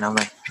 But yeah, no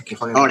man. Okay,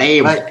 forget Oh, it.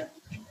 damn. But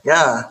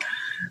yeah,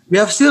 we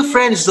are still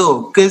friends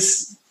though,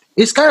 because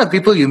it's kind of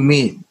people you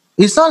meet.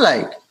 It's not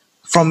like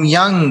from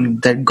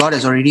young that God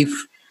has already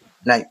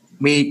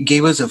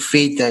gave us a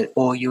faith that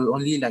you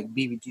only like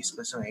be with this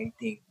person or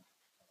anything.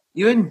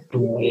 Even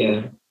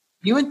Yeah.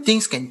 even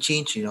things can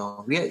change, you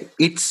know.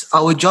 It's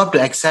our job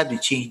to accept the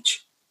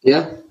change.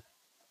 Yeah.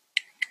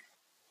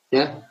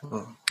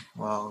 Oh,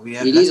 wow, we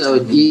have It less is than our, a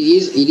minute.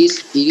 it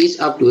is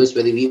up to us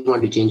whether we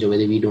want to change or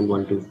whether we don't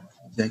want to.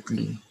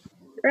 Exactly.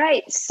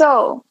 Right.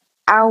 So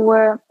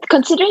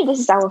considering this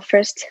is our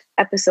first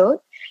episode,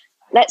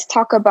 let's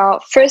talk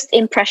about first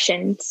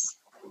impressions.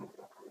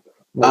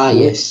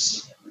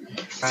 Yes.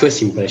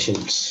 First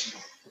impressions.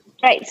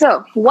 Right.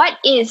 So what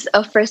is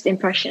a first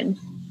impression?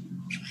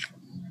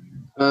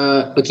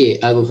 Okay,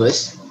 I'll go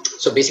first.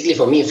 So basically,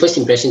 for me, first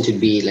impression should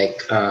be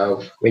like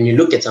when you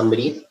look at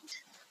somebody,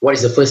 what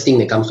is the first thing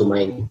that comes to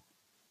mind?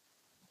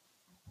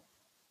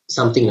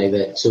 Something like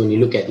that. So when you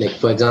look at, like,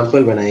 for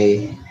example, when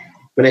I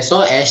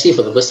saw Ashley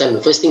for the first time,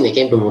 the first thing that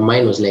came to my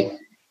mind was like,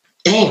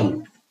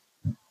 damn,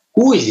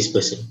 who is this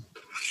person?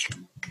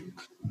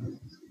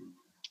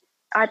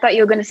 I thought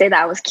you were going to say that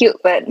I was cute,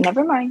 but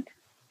never mind.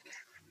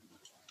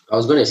 I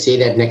was going to say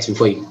that next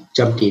before you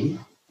jumped in.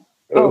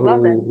 Oh, well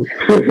then.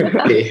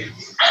 Okay.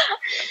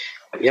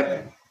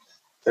 Yep.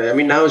 I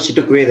mean, now she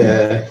took away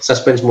the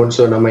suspense mode,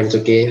 so now mine's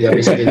okay. Yeah,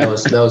 basically, that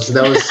was what I was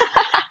gonna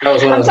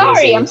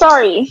say. I'm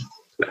sorry.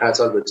 It's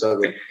all good. It's all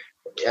good.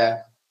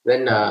 Yeah.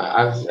 Then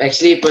I've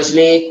actually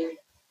personally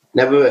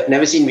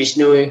never seen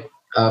Vishnu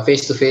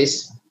face to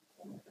face.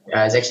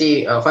 It's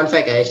actually a fun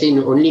fact. I actually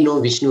only know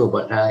Vishnu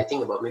about I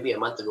think about maybe a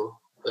month ago,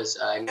 because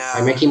I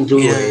met him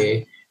through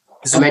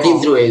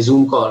a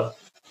Zoom call,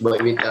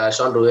 but with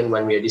Sean Rowan,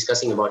 when we were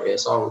discussing about a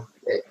song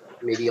that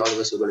maybe all of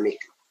us were gonna make.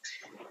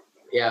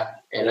 Yeah,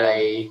 and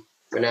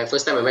when I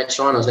first time I met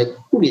Sean, I was like,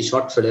 "Who is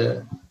short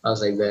fella?" I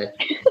was like that.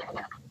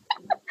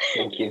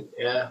 Thank you.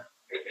 Yeah.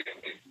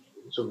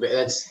 So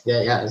that's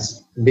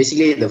it's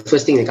basically the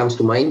first thing that comes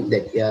to mind,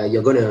 that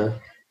you're gonna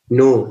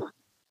know,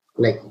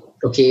 like,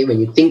 okay, when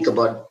you think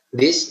about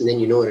this, then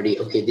you know already,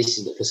 okay, this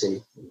is the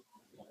person.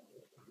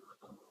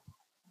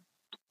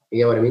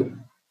 You get what I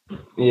mean?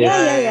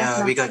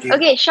 Yeah. We got you.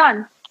 Okay,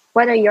 Sean,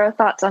 what are your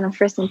thoughts on a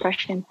first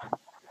impression?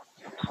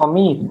 For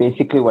me, it's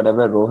basically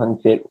whatever Rohan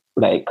said.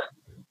 Like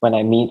when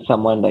I meet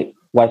someone, like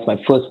what's my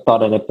first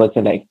thought on a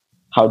person? Like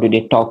how do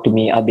they talk to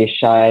me? Are they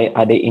shy?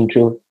 Are they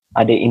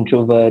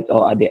introverts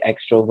or are they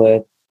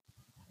extroverts?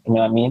 You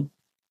know what I mean?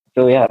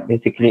 So yeah,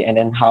 basically, and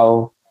then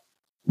how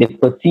they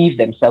perceive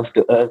themselves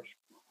to us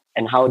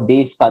and how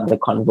they start the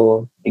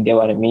convo. You get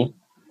what I mean?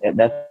 Yeah,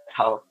 that's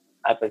how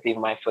I perceive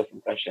my first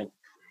impression.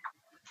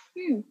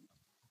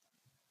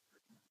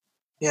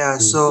 Yeah,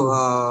 so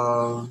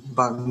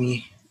about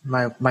me,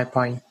 my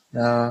point.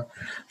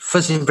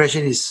 First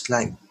impression is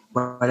like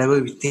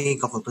whatever we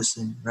think of a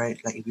person, right?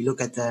 Like if we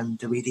look at them,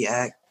 the way they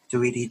act, the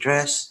way they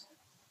dress,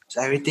 so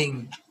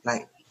everything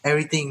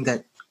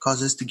that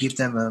causes to give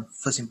them a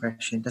first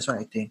impression. That's what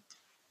I think.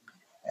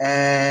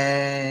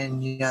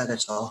 And yeah,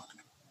 that's all.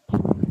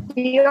 Do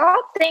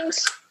y'all think?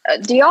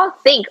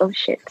 Oh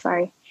shit!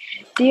 Sorry.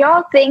 Do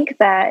y'all think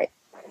that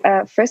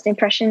first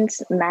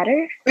impressions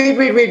matter? Wait.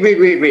 We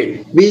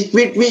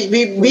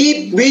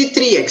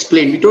three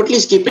explain. We totally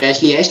skipped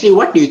Ashley. Ashley,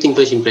 what do you think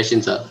first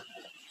impressions are?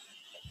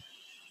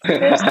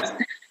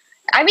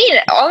 I mean,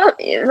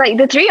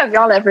 the three of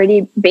y'all have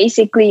already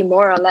basically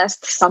more or less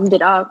summed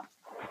it up.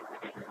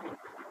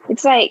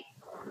 It's like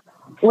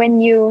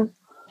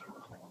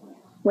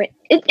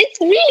it's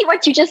really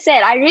what you just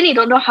said. I really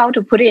don't know how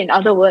to put it in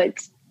other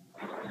words.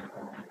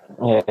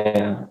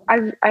 Yeah.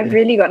 I've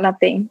really got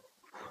nothing.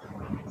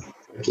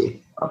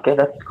 Okay,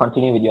 let's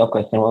continue with your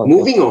question.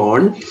 Moving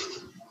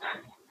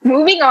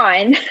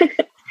on.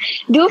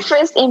 Do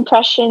first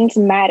impressions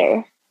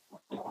matter?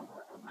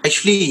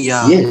 Actually,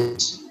 yeah.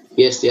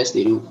 Yes,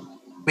 they do.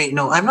 Wait,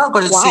 no, I'm not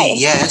going to say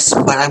yes,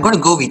 but I'm going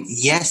to go with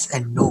yes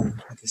and no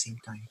at the same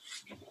time.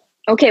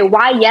 Okay,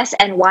 why yes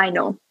and why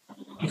no?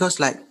 Because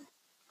like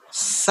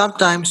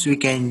sometimes we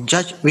can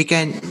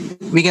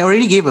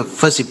already give a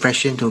first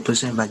impression to a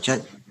person by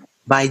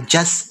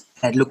just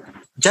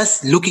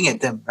looking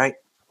at them, right?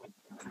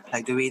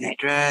 Like the way they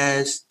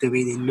dress, the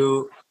way they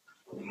look,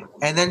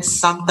 and then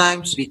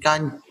sometimes we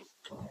can't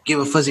give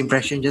a first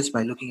impression just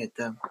by looking at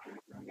them.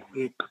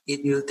 It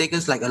will take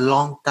us like a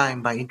long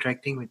time by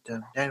interacting with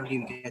them. Then only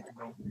we get to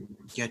know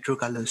their true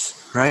colors,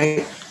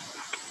 right?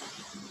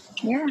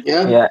 Yeah.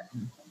 Yeah.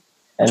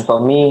 And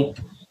for me,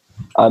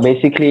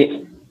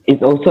 basically,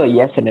 it's also a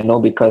yes and a no,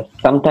 because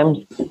sometimes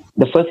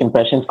the first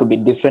impressions could be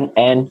different,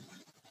 and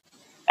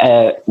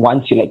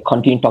once you like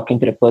continue talking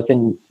to the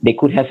person, they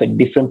could have a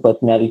different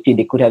personality.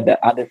 They could have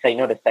the other side,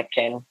 the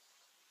second.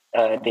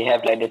 They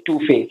have like the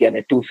two-faced,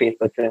 the two-faced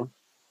person.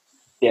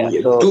 Yeah,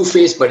 so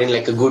two-faced, but in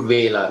like a good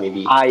way, lah.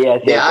 Maybe.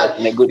 Yes,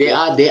 in a good way.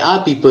 There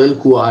are people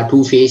who are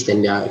two-faced,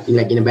 and they are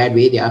like in a bad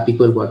way. There are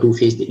people who are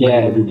two-faced in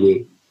a good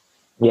way.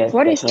 Yes.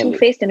 What is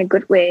two-faced in a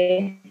good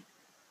way?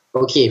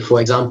 Okay, for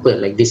example,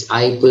 like this,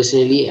 I've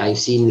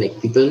seen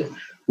like people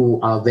who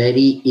are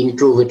very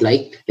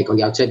introvert-like on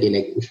the outside. They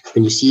like,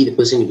 when you see the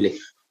person, you like,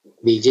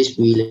 they just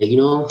be like,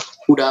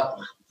 put up,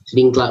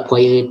 sitting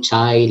quiet,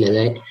 shy, like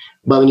that.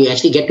 But when you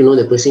actually get to know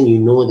the person, you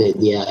know that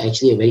they are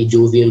actually a very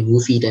jovial,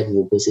 goofy type of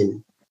a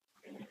person.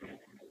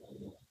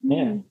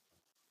 Yeah.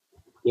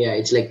 Yeah,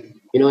 it's like,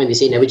 when they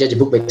say never judge a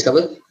book by its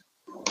cover.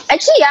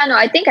 Actually,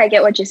 I think I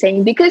get what you're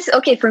saying, because,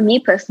 okay, for me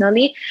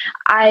personally,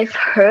 I've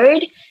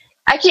heard,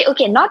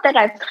 not that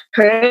I've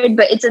heard,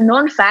 but it's a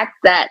known fact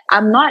that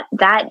I'm not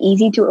that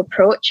easy to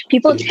approach.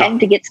 People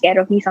tend to get scared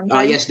of me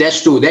sometimes. Yes,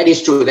 that's true. That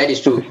is true.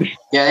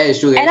 Yeah, that is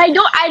true. And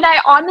I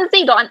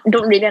honestly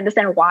don't really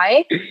understand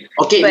why.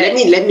 Okay, let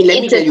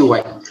me tell you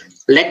why.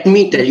 Let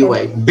me tell you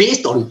why.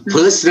 Based on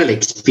personal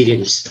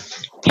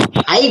experience,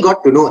 I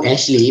got to know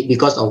Ashley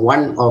because of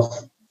one of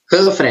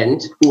her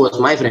friends, who is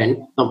my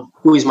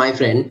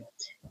friend.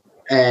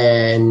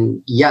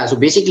 And yeah, so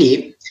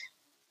basically,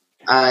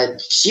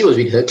 she was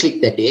with her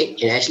clique that day,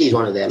 and Ashley is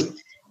one of them.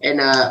 And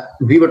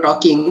we were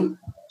talking.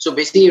 So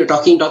basically, we were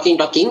talking. And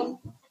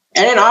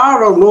then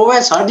out of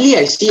nowhere, suddenly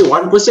I see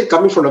one person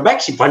coming from the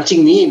back. She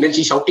punching me, and then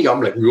she shouting.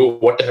 I'm like, yo,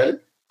 what the hell?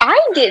 I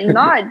did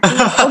not.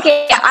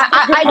 Okay,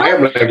 I don't.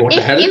 am like, what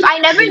the hell? If I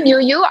never knew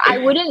you, I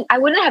wouldn't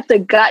have the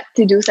gut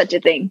to do such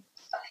a thing.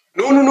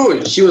 No.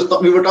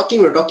 We were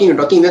talking.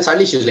 Then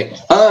suddenly she was like,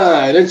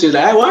 and then she was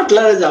like, what?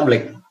 I'm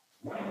like,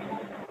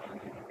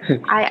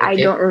 I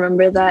don't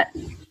remember that.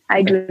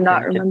 I do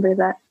not remember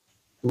that.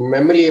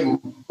 Memory,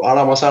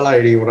 ala masala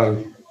already.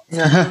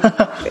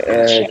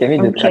 Can we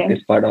just cut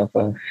this part off?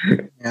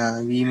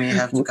 Yeah, we may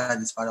have to cut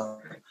this part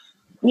off.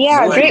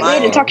 Yeah, great way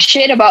to talk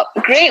shit about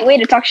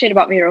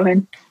me,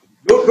 Rohan.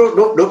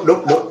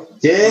 Nope.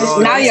 Yes.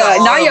 Bro, Now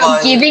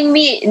you're giving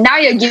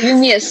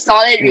me a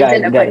solid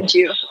reason to punch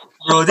you.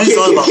 Bro, this is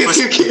all about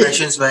first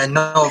impressions, man.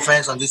 No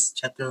offense on this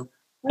chapter.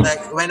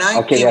 Like when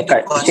I came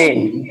to class,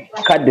 Shane,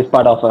 cut this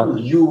part off.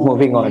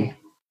 Moving on.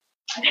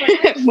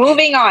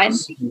 Moving on.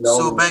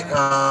 So back,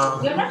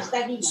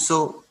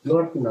 so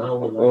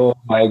Oh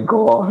my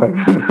god.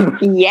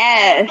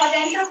 Yes.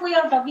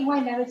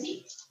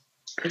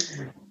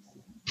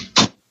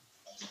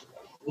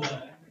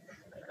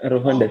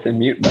 Rohan, there's a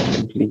mute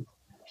button, please.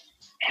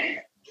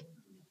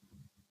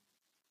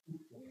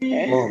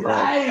 Oh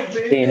god.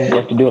 Shane, you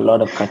have to do a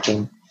lot of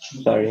cutting.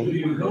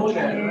 Sorry. Bro,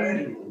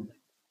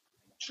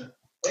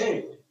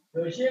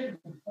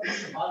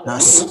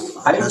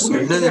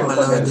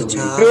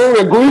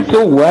 we're going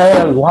so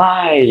well.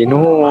 Why?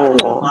 No.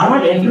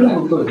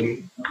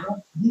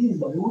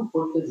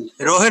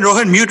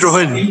 Rohan, mute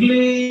Rohan.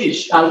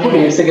 English. I'll put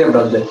Instagram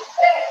down there.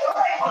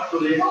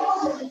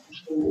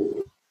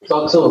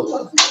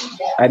 So.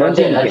 I don't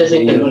think I'll just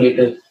say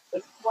later.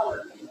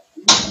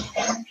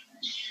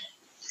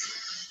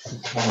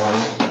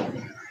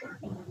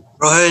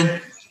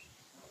 Rohan.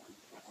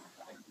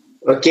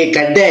 Okay,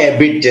 cut that a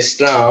bit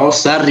just now.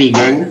 Sorry,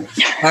 man.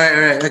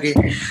 Alright, okay.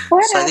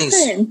 What So I think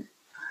it's- happened?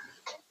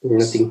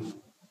 Nothing.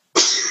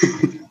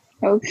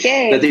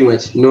 Okay. Nothing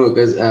much. No,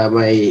 because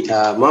my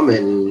mom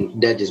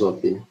and dad just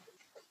walked in.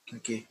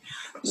 Okay.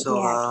 So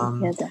Yeah, I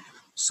can hear that.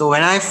 so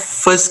when I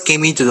first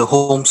came into the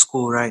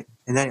homeschool, right,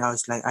 and then I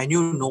was like, I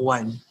knew no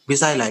one.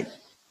 Besides, like,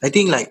 I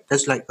think like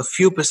there's like a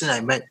few person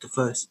I met the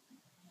first.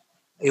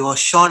 It was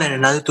Sean and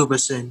another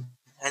 2%,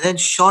 and then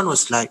Sean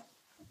was like,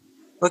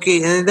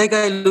 okay, and that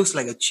guy looks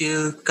like a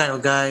chill kind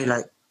of guy.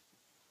 Like,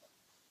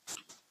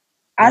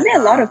 Are there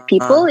a lot of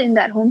people in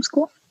that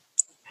homeschool?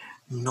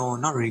 no,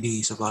 not really.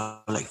 It's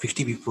about like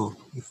 50 people,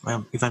 if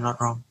I'm not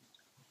wrong.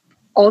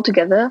 All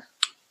together?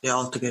 Yeah,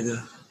 all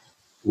together.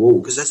 Whoa.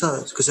 Because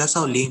that's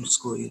how lame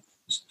school is.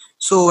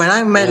 So when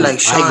I met like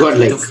Sean, I got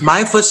like-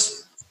 my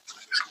first.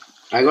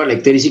 I got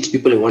like 36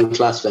 people in one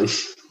class, fam.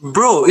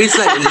 Bro, it's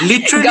like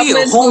literally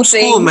a Government school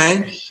homeschool, thing.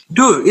 man.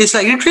 Dude, it's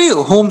like literally a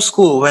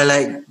homeschool where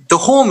like the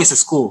home is a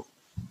school.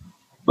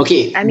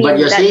 Okay, I mean, but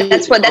you're saying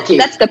that's okay,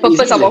 the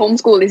purpose is it of a like-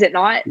 homeschool, is it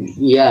not?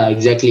 Yeah,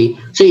 exactly.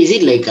 So is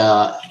it like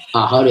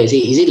how do I say?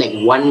 Is it like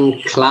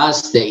one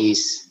class that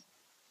is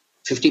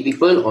 50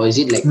 people, or is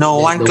it like No,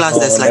 one class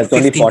that's like There's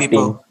only 15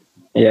 people.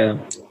 Yeah.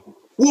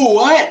 Whoa,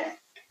 what?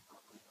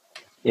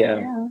 Yeah.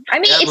 I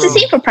mean, Yeah, it's the bro.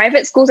 same for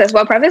private schools as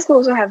well. Private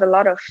schools also have a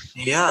lot of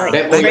Yeah. like,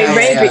 Like, very, yeah,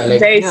 very, yeah, like-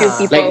 very few yeah.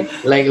 people.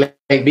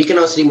 Like Beacon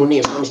House Sri Muni,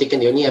 if I'm not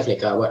mistaken, they only have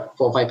like 4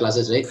 or 5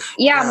 classes, right?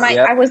 Yeah,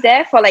 Yeah. I was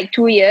there for like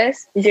 2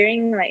 years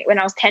during like when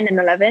I was 10 and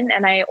 11,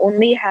 and I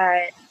only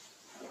had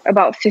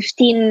about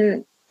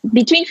between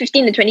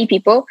 15 to 20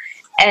 people,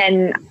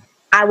 and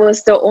I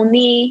was the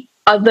only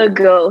other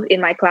girl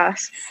in my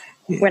class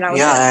when I was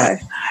in Yeah,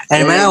 class.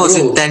 and when I was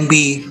in Bro.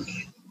 10B,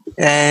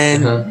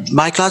 and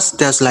my class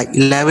there's like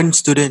 11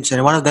 students,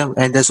 and one of them,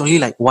 and there's only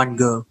like one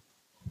girl.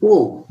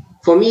 Oh,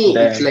 for me,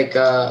 it's Damn. like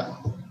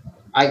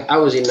I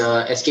was in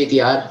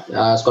SKTR,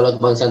 Sekolah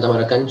Kebangsaan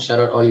Tamarakan. Shout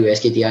out all you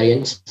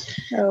SKTRians.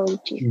 Oh,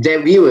 geez.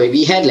 There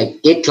we had like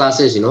 8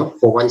 classes,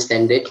 for one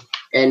standard,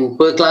 and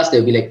per class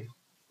there'll be like,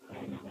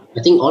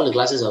 I think all the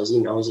classes I was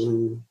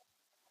in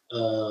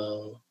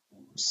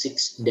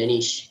 6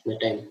 Danish at the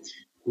time.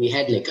 We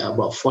had like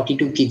about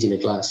 42 kids in the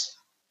class.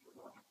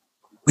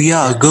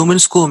 Yeah,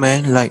 government school,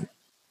 man. Like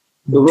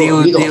Bro,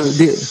 we got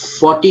they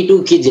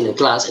 42 kids in a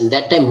class, and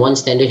that time one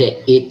standard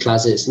had 8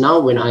 classes. Now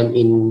when I'm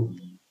in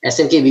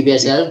SMK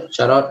BBSL,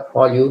 shout out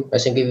all you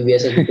SMK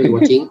BBSL people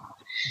watching.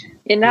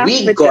 Enough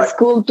We with the got-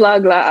 school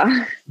plug lah.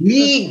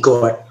 We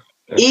got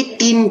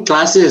 18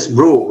 classes,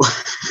 bro.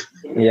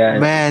 Yeah.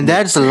 man,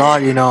 that's a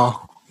lot,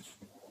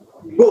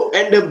 Bro,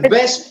 and the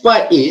best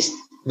part is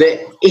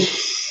that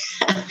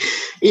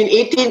in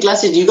 18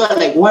 classes, you got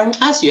like one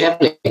class, you have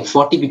like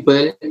 40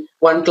 people.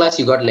 One class,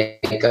 you got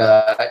like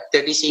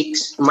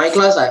 36. My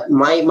class,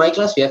 my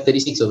class, we have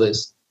 36 of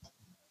us.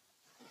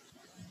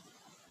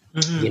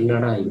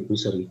 என்னடா இது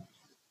sorry.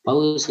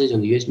 Power surge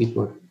on the USB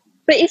port.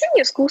 But isn't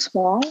your school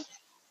small?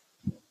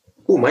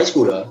 Oh, my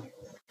school.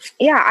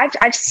 Yeah,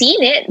 I've seen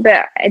it,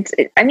 but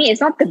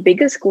it's not the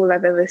biggest school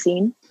I've ever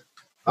seen.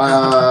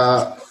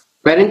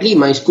 Apparently,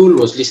 my school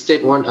was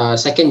listed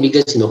second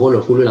biggest in the whole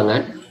of Hulu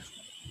Langan.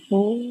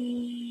 Oh,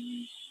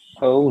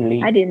 Holy.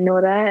 I didn't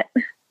know that.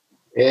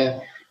 Yeah,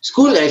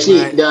 school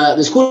actually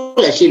the school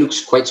actually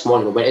looks quite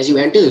small, but as you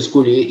enter the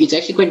school, it's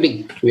actually quite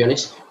big. To be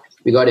honest,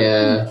 we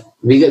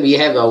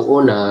have our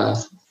own how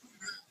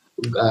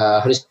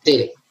to say,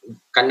 like,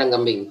 kandang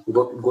kambing,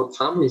 goat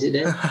farm. Is it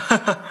there?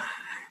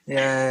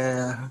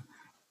 yeah.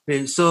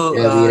 Okay, so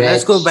Yeah, we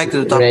let's go back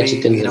to the rear topic.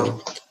 chickens,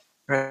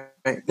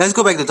 Right. Let's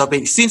go back to the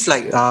topic. Since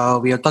like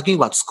we are talking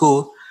about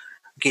school,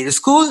 okay, the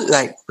school,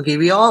 like, okay,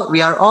 we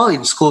are all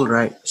in school,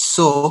 right?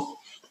 So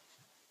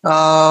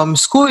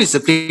school is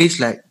a place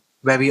like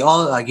where we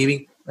all are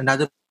giving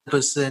another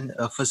person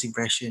a first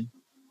impression.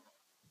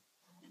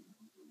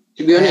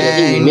 To be honest, I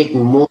think we And- make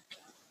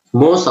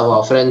most of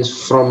our friends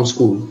from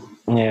school.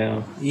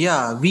 Yeah.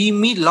 Yeah, we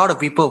meet a lot of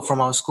people from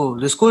our school.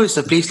 The school is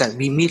a place that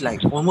we meet like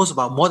almost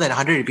about more than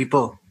 100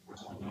 people.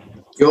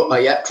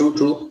 Yeah,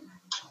 true.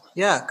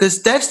 Yeah, because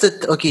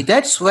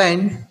that's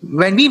when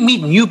we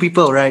meet new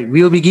people, right?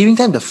 We will be giving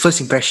them the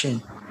first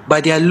impression by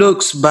their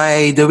looks,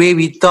 by the way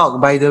we talk,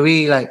 by the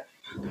way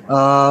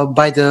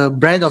by the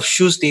brand of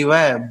shoes they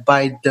wear,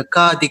 by the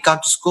car they come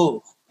to school,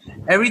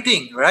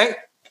 everything, right?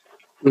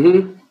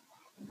 Mm-hmm.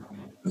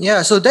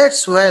 Yeah, so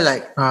that's where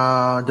like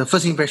the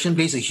first impression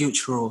plays a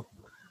huge role.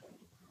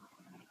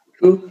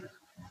 True.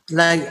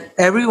 Like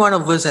every one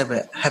of us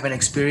have an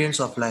experience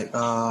of like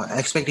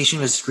expectation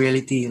versus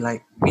reality.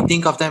 Like we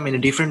think of them in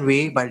a different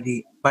way, but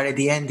at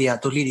the end they are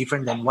totally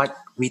different than what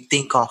we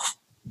think of.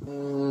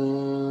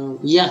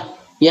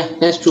 Yeah,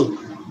 that's true.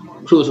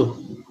 So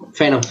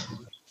fair enough.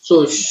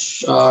 So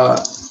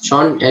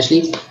Sean,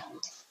 Ashley.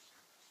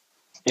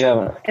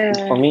 Yeah.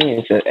 For me,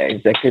 it's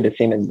exactly the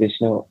same as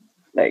Vishnu.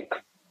 Like,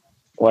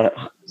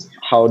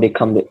 how they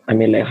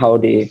like how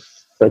they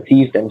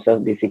perceive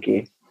themselves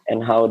basically,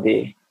 and how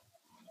they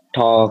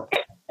talk,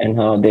 and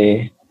how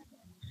they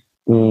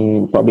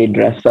probably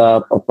dress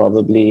up, or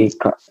probably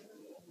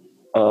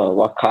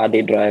what car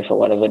they drive or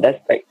whatever.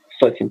 That's like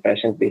first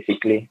impressions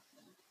basically.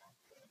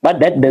 But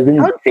that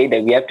doesn't say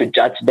that we have to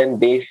judge them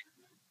based,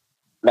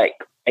 like,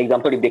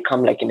 example, if they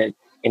come like in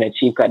a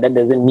cheap car, that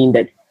doesn't mean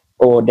that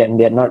then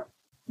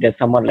they're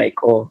someone like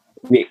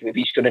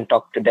we shouldn't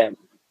talk to them.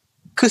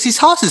 Because his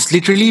house is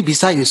literally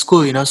beside the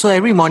school, So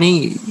every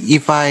morning,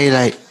 if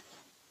I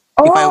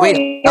wait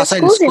your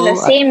outside the school's in the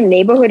school, same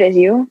neighborhood as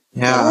you.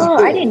 yeah.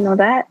 Oh, I didn't know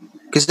that.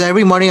 Because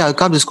every morning I'll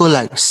come to school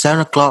like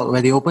 7 o'clock.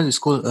 When they open the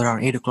school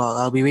around 8 o'clock,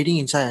 I'll be waiting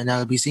inside and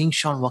I'll be seeing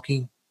Sean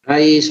walking.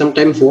 I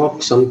sometimes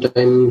walk,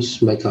 sometimes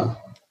by car.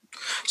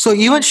 So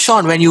even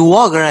Sean, when you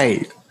walk,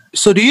 right?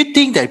 So do you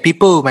think that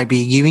people might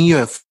be giving you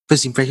a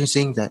first impression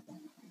saying that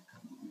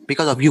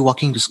because of you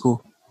walking to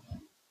school?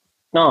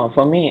 No,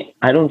 for me,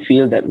 I don't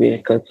feel that way,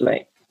 because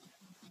like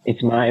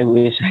it's my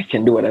wish. I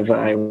can do whatever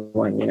I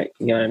want. Like,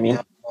 you know what I mean?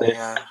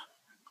 Yeah.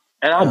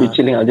 And I'll be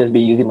chilling. I'll just be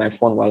using my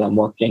phone while I'm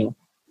walking.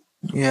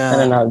 Yeah.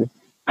 And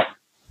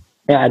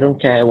then I don't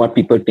care what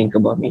people think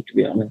about me, to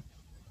be honest.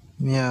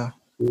 Yeah.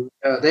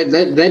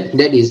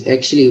 That is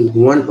actually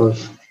one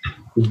of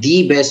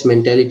the best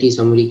mentality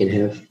somebody can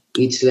have.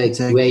 It's like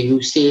Exactly. where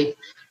you say,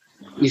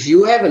 if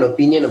you have an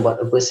opinion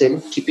about a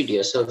person, keep it to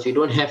yourself. You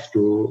don't have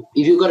to.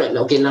 If you got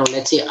okay, now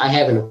let's say I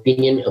have an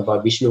opinion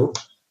about Vishnu.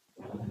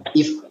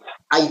 If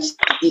I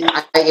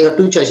have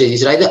 2 choices.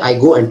 It's either I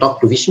go and talk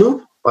to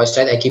Vishnu, or it's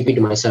either I keep it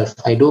to myself.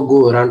 I don't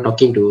go around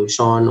talking to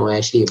Sean or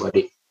Ashley about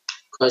it,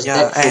 because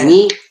Yeah, that for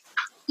me,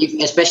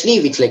 especially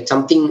if it's like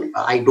something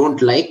I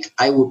don't like,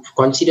 I would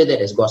consider that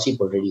as gossip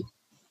already.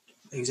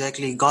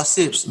 Exactly.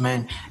 Gossips,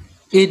 man.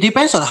 It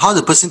depends on how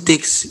the person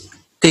takes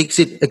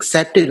it,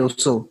 accept it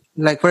also.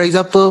 like for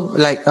example,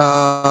 like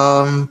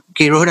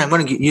okay, Rohan, I'm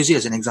gonna use you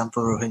as an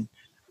example, Rohan.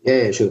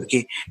 Yeah, sure.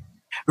 Okay,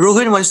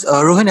 Rohan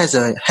has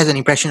an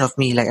impression of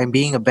me like I'm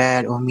being a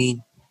bad or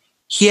mean.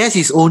 He has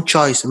his own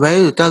choice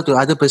whether to tell to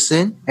other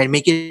person and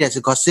make it as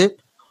a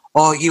gossip,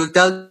 or he will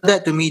tell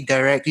that to me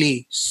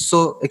directly.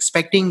 So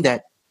expecting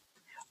that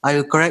I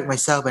will correct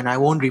myself and I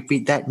won't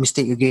repeat that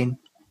mistake again.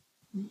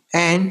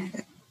 And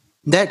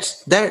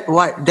that's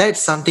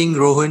something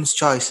Rohan's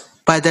choice.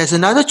 But there's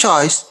another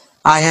choice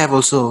I have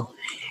also.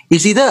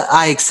 It's either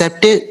I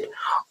accept it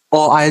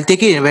or I'll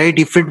take it in a very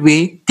different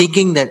way,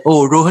 thinking that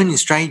Rohan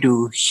is trying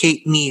to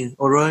hate me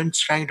or Rohan's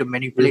trying to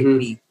manipulate Mm-hmm.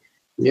 me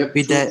Yep,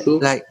 with true, that true.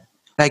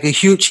 like a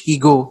huge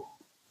ego,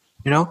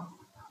 you know,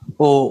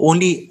 or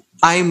only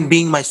I'm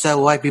being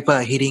myself why people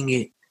are hating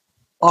it.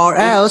 Or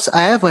else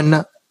I have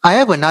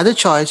another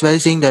choice where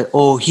saying that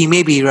he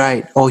may be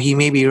right or he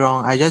may be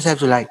wrong. I just have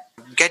to like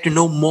get to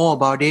know more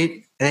about it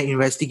and then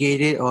investigate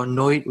it or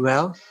know it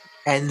well,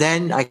 and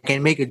then I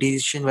can make a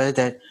decision whether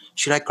that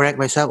should I correct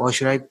myself or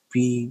should I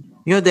be.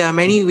 There are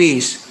many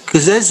ways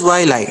because that's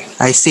why like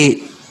I said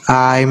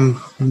I'm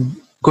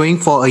going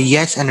for a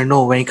yes and a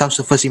no when it comes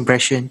to first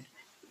impression,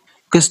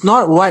 because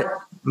not what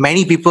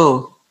many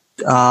people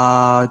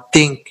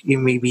think it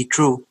may be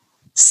true.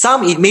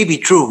 Some it may be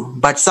true,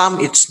 but some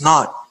it's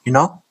not.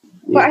 But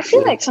Yeah, I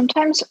feel yeah. like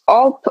sometimes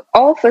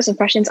all first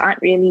impressions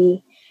aren't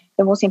really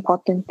the most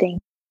important thing.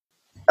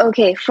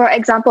 Okay, for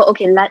example,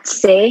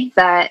 let's say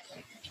that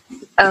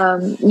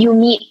you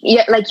meet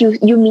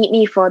you meet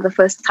me for the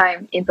first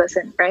time in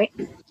person, right?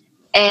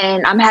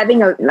 And I'm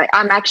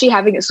actually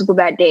having a super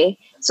bad day.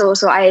 So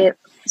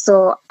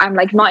I'm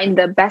like not in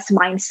the best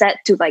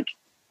mindset to like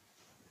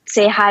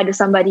say hi to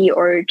somebody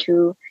or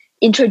to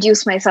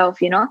introduce myself,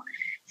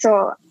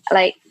 So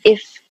like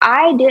if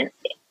I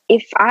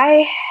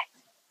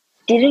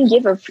didn't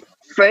give a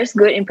first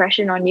good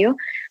impression on you,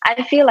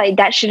 I feel like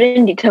that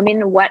shouldn't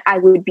determine what I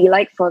would be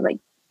like for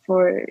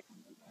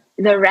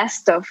the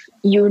rest of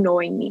you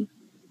knowing me.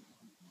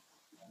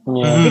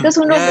 Yeah. Because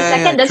who knows,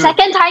 Yeah, the true.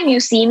 second time you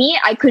see me,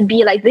 I could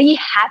be like the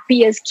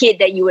happiest kid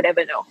that you would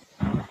ever know.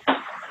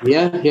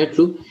 Yeah,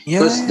 true. Yeah,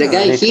 Because the yeah.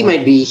 guy, Very he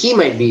true.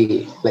 might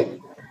be like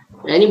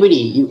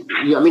anybody.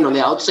 I mean, on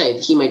the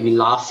outside, he might be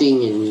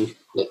laughing and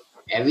like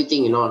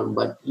everything and all,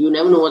 but you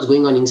never know what's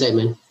going on inside,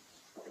 man.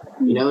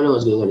 You never know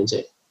what's going on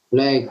inside.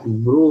 Like,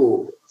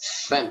 bro,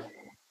 fam,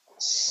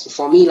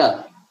 for me,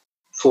 lah,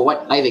 for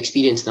what I've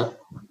experienced, now,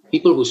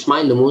 people who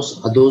smile the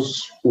most are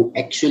those who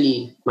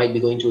actually might be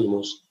going through the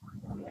most.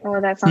 Oh,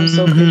 that sounds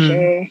so Mhm.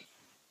 cliche.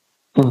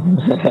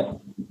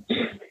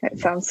 That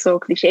sounds so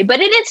cliche. But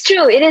it is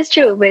true. It is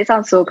true, but it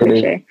sounds so It is.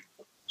 cliche.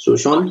 So,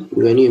 Sean,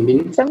 you have any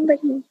opinion?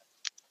 Somebody.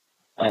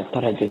 I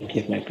thought I'd just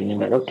give my opinion,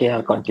 but okay,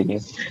 I'll continue.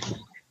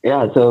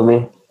 Yeah, so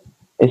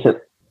it's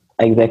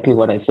exactly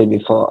what I said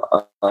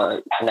before.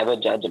 Never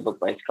judge a book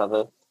by its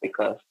cover,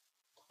 because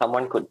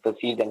someone could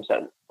perceive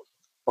themselves.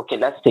 Okay,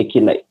 let's take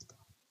it like,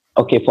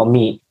 okay, for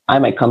me, I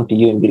might come to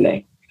you and be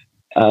like,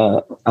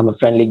 I'm a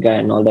friendly guy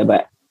and all that,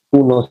 but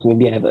who knows,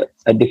 maybe I have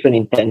a different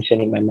intention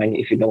in my mind,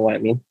 if you know what I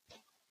mean.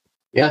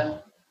 Yeah,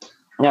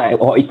 Yeah,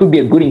 or it could be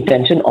a good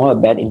intention or a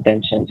bad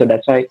intention. So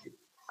that's why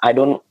I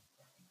don't,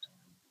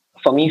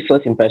 for me,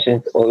 first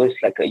impression is always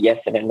like a yes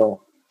and a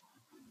no.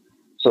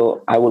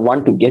 So I would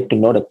want to get to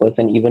know the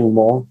person even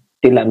more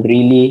till I'm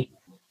really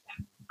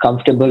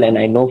comfortable and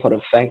I know for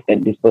a fact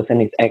that this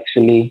person is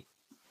actually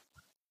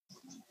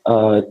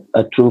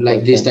a true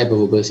like this person. type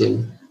of a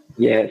person.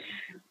 Yes.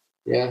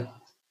 Yeah.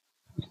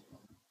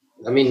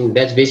 I mean,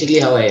 that's basically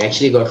how I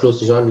actually got close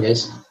to Sean,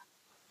 guys.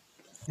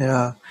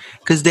 Yeah,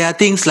 because there are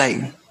things like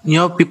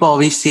people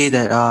always say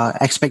that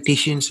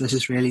expectations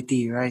versus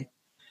reality, right?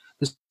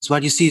 Because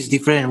what you see is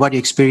different and what you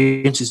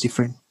experience is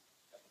different.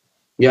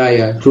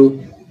 Yeah,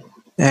 true.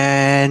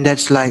 And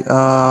that's like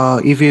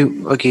if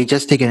you okay,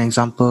 just take an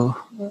example.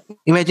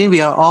 Imagine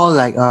we are all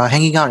like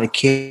hanging out at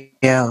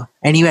KL,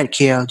 anywhere at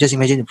KL. Just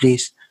imagine the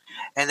place,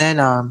 and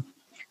then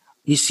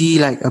you see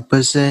like a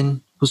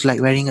person who's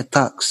like wearing a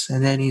tux,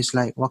 and then he's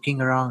like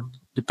walking around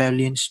the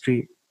Pavilion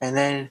Street, and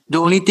then the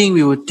only thing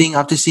we would think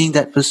after seeing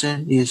that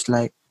person is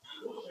like,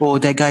 oh,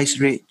 that guy's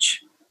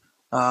rich.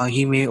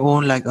 He may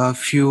own like a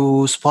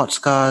few sports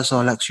cars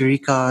or luxury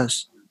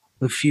cars,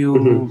 a few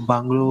Mm-hmm.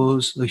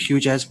 bungalows, a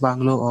huge ass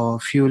bungalow, or a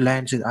few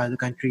lands in other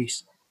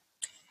countries.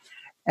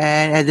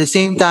 And at the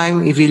same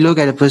time, if you look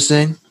at a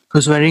person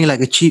who's wearing like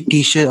a cheap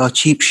t-shirt or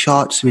cheap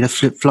shorts with a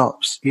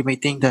flip-flops, you may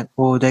think that,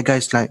 oh, that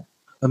guy's like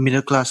a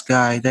middle class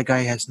guy. That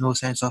guy has no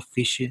sense of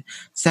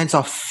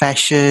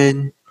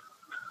fashion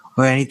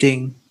or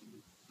anything.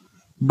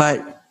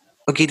 But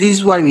okay, this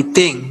is what we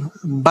think,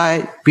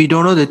 but we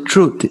don't know the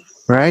truth,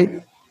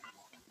 right?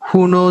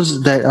 Who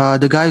knows that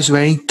the guy who's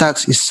wearing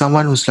tux is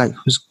someone who's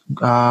finding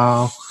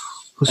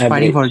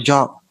for a Average.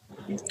 job,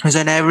 who's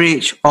an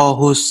average, or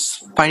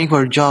who's finding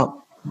for a job,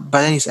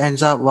 but then he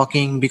ends up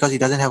walking because he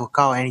doesn't have a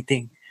car or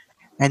anything.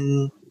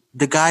 And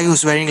the guy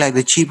who's wearing like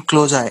the cheap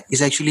clothes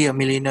is actually a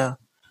millionaire,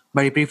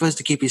 but he prefers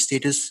to keep his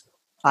status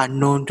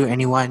unknown to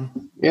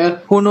anyone. Yeah.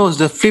 Who knows?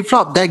 The flip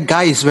flop that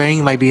guy is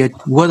wearing might be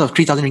worth of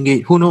 3,000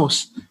 ringgit. Who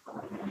knows?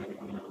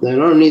 Not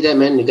only that,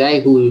 man. The guy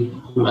who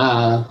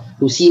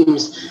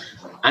seems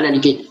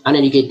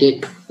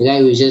uneducated, the guy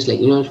who's just like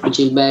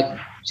chill back,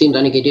 seems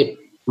uneducated,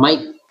 might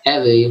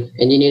have a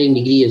engineering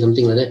degree or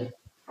something like that.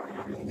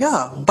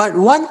 Yeah, but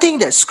one thing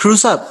that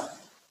screws up,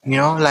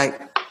 like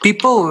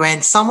people,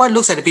 when someone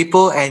looks at the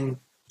people and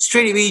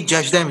straight away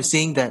judge them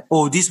saying that,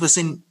 oh, this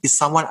person is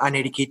someone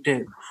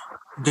uneducated.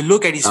 The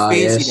look at his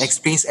face, Yes. it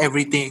explains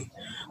everything.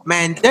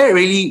 Man, that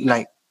really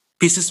like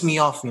pisses me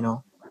off,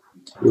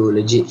 Yo,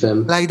 legit,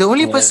 fam. Like the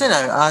only person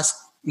I ask,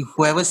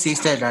 whoever says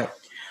that, like,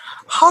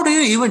 how do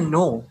you even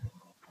know?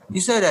 He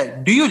said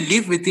that, do you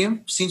live with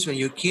him since when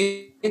you're a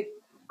kid?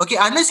 Okay,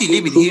 unless you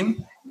live with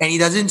him and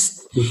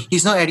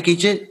he's not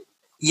educated,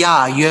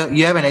 yeah,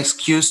 you have an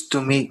excuse to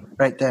make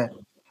right there.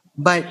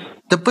 But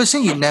the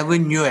person you never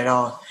knew at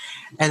all,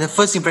 and the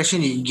first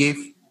impression you give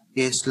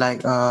is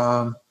like,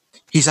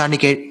 he's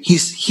uneducated,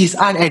 he's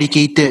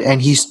uneducated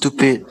and he's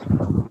stupid.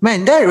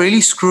 Man, that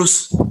really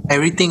screws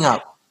everything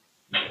up.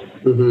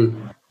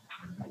 Mm-hmm.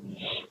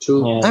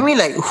 True. Yeah. I mean,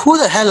 like, who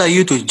the hell are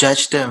you to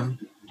judge them?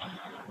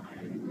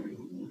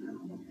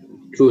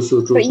 True.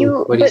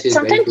 But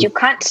sometimes you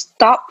can't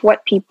stop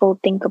what people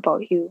think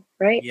about you,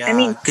 right? Yeah, I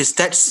mean, because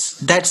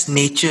that's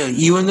nature.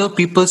 Even though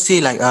people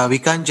say like, we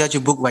can't judge a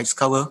book by its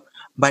cover,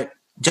 but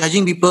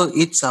judging people,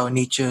 it's our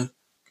nature.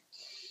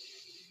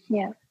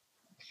 yeah.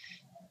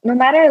 No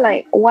matter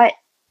like what,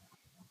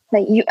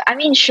 like you. I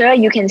mean, sure,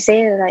 you can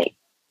say like,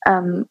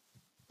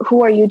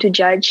 who are you to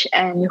judge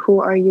and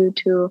who are you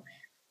to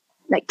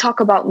like talk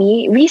about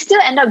me? We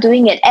still end up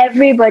doing it.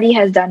 Everybody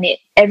has done it.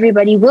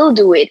 Everybody will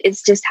do it.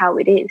 It's just how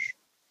it is.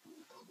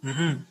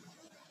 Mm-hmm.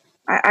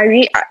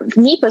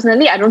 Me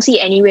personally, I don't see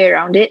any way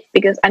around it,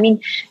 because I mean,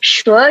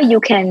 sure, you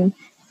can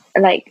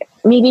like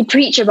maybe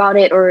preach about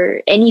it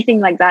or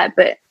anything like that,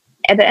 but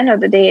at the end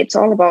of the day, it's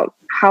all about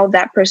how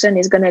that person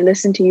is going to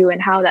listen to you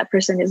and how that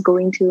person is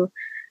going to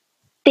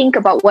think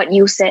about what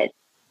you said.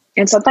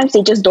 And sometimes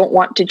they just don't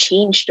want to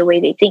change the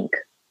way they think.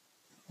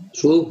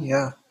 True.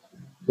 Yeah.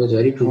 That's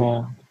very true.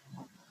 Yeah.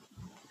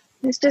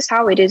 It's just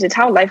how it is. It's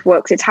how life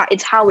works. It's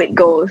how it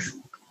goes.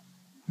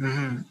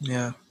 Mm-hmm.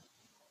 Yeah.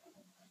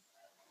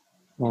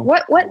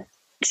 What?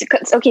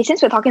 Okay,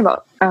 since we're talking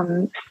about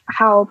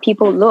how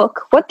people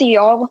look, what do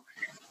y'all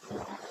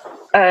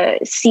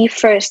see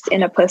first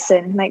in a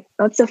person? Like,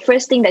 what's the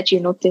first thing that you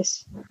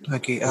notice?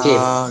 Okay.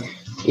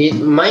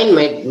 Mine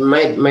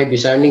might be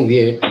sounding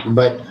weird,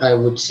 but I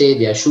would say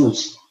their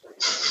shoes.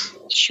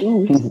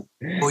 Shoes.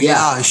 Oh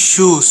yeah,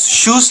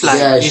 shoes like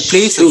Yeah, it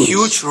plays a shoes.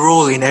 huge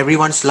role in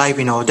everyone's life.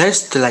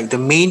 That's the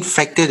main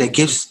factor that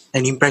gives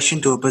an impression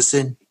to a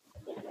person.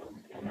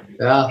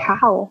 Yeah.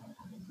 How?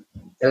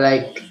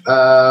 Like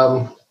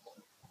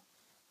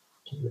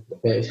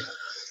okay,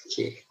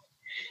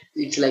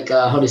 it's like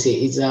how to say,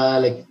 it's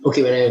like,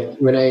 okay,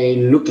 when I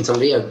look at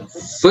somebody,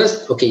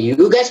 first, okay,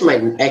 you guys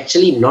might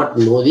actually not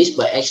know this,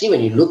 but actually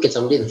when you look at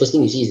somebody, the first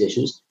thing you see is their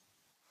shoes.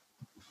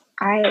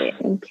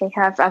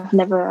 I've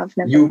never.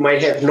 You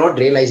might have not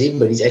realized it,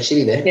 but it's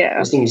actually there. Yeah.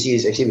 First thing you see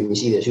is actually when you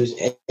see their shoes,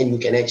 and you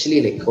can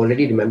actually like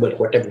already remember like,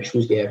 what type of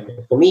shoes they have.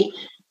 For me,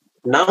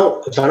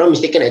 now, if I'm not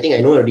mistaken, I think I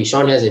know already.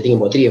 Sean has, I think,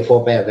 about 3 or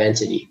 4 pair of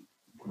Vans already.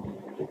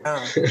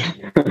 Yeah.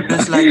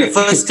 It's like the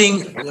first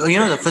thing,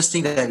 the first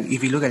thing that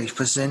if you look at each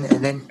person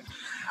and then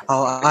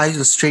our eyes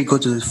will straight go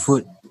to the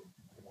foot.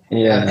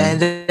 Yeah.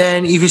 And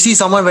then if you see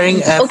someone wearing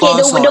AirPods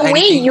Okay, the or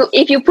way anything,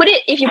 if you put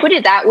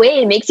it that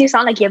way, it makes you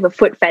sound like you have a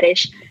foot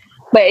fetish.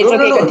 But it's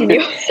No.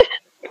 continue.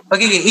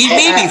 Okay, it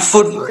may be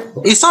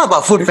foot. It's not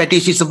about foot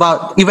fetish. It's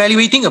about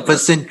evaluating a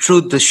person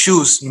through the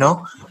shoes.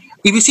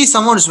 If you see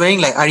someone who's wearing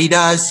like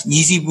Adidas,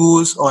 Yeezy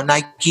Boost, or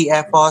Nike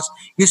Air Force,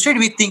 you straight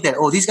away think that,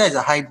 oh, this guy is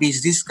a high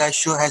beast. This guy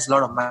sure has a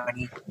lot of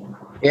money.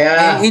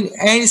 Yeah.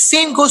 And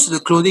same goes to the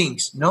clothing.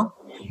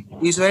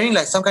 He's wearing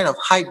like some kind of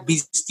hype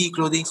beastie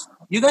clothing.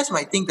 You guys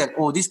might think that,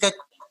 oh, this guy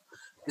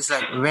is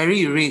like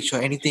very rich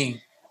or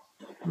anything.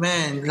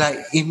 Man, like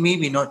it may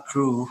be not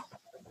true.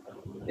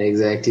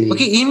 Exactly.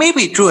 Okay, it may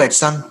be true at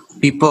some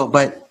people,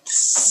 but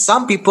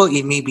some people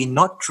it may be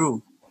not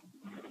true.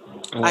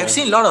 I've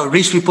seen a lot of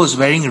rich people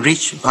wearing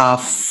rich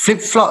flip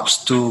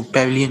flops to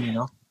pavilion.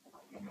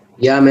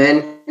 Yeah,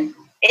 man.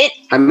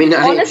 I mean,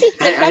 Honestly,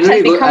 flip-flops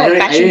has become a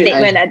fashion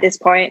statement at this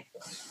point.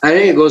 I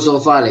didn't go so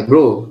far. Like,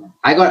 bro,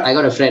 I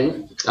got a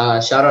friend.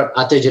 Shout out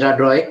Arthur Gerard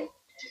Roy.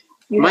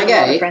 You My have a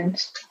lot of guy.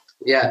 friends.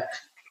 Yeah,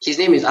 his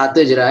name is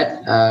Arthur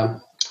Gerard.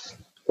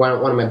 One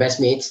of my best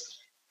mates.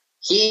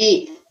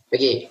 He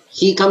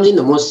comes in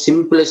the most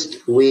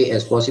simplest way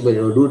as possible.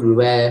 Dude will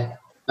wear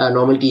a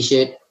normal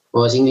t-shirt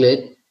or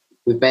singlet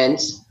with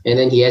pants, and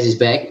then he has his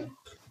bag.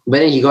 But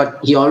then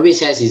he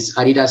always has his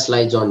Adidas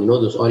slides on.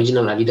 Those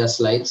original Adidas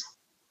slides.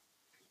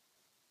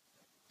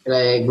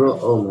 Like, bro,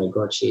 oh my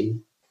god,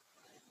 Shane.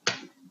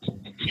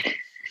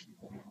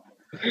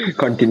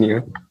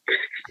 Continue.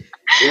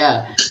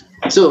 Yeah.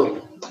 So,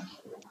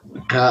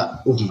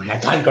 I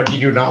can't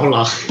continue now,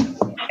 lah.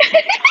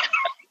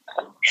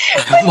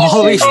 I'm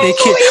always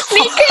naked.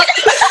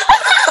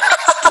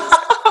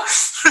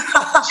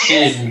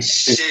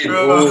 Shit.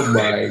 Oh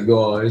my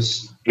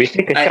gosh. We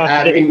take a I- short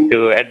I break mean-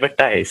 to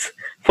advertise.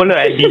 Follow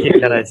at DJ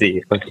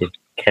Karazi. Okay,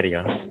 carry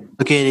on.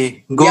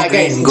 Okay, go Yeah,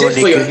 green, guys, go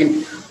just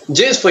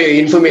just for your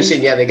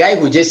information, yeah, the guy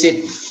who just said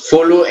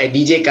follow at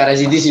DJ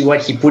Karazi, this is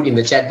what he put in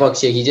the chat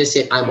box here. He just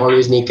said, I'm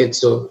always naked.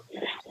 So,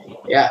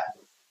 yeah,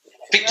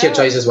 pick your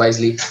choices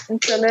wisely.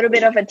 It's a little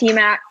bit of a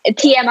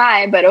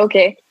TMI, but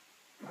okay.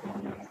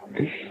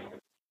 Do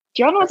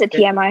y'all know what's a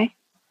TMI?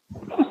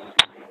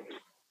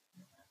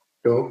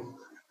 So,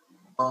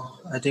 Oh,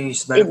 I think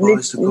it's better for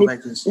us to go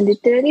back to this.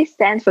 Literally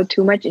stands for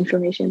too much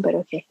information, but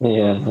okay.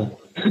 Yeah.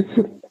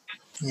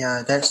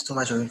 Yeah, that's too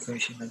much of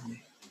information. By the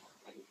way.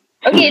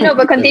 Okay, no,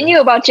 but continue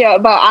about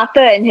Arthur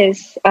and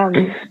his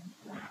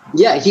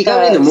yeah, he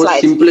comes in the most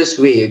slides. simplest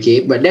way, okay?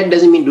 But that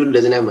doesn't mean dude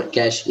doesn't have much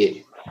cash yet.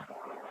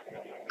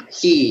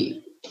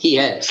 He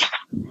has.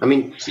 I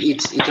mean,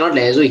 it's not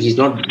like as though he's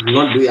not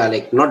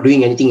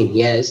doing anything and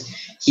he has.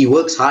 He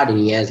works hard and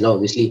he has,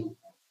 obviously.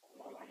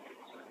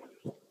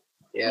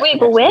 Yeah, Wait,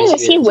 but that's where does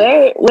basically he it.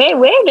 wear it?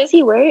 Where does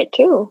he wear it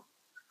to?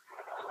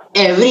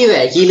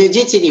 Everywhere. He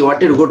legit said he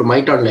wanted to go to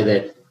my town like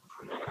that.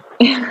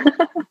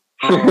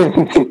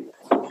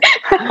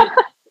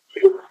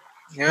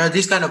 You know,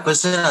 this kind of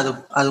person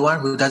are the one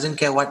who doesn't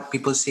care what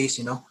people says.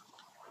 You know,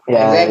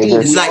 Yeah.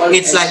 Exactly.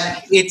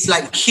 it's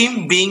like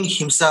him being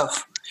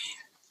himself.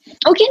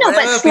 Okay, no,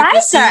 Whatever but people slides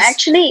are says-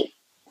 actually.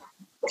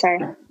 Sorry,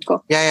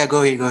 go. Yeah,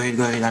 go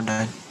ahead. I'm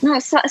done. No,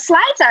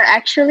 slides are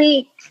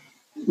actually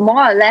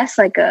more or less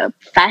like a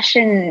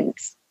fashion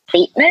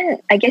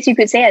statement, I guess you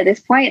could say at this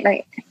point.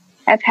 Like,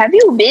 have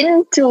you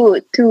been to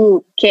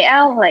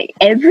KL? Like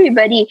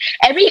everybody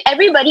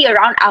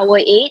around our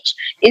age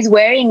is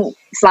wearing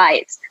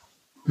slides.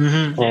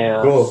 Mm-hmm.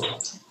 Yeah. Bro,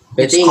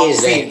 the It's thing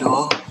is comfy, that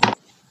though.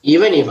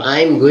 even if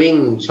I'm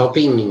going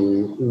shopping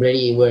in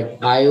very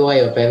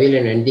IOI or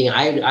Pavilion or anything,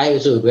 I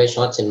also would wear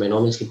shorts and my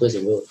normal slippers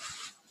and go.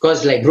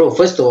 Because like bro,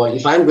 first of all,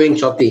 if I'm going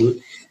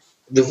shopping,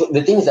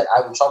 the things that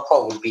I would shop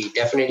for would be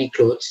definitely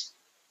clothes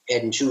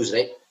and shoes,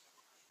 right?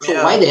 So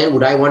Yeah. why the hell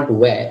would I want to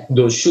wear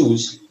those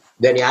shoes?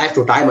 Then I have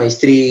to tie my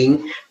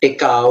string,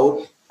 take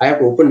out. I have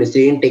to open the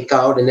string, take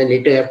out, and then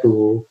later I have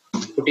to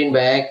put in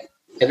back,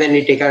 and then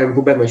I take out and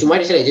put back my shoe.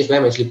 Might as well I just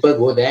wear my slipper,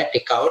 go there,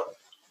 take out,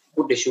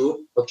 put the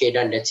shoe. Okay,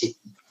 done. That's it.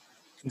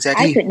 I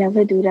Exactly. could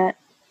never do that.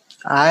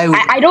 I would.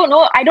 I don't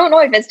know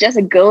if it's just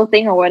a girl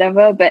thing or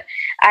whatever, but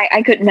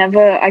I could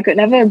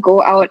never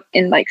go out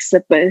in like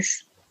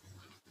slippers.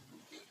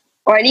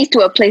 Or at least to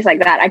a place like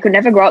that. I could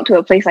never go out to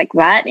a place like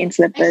that in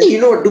slippers. Actually,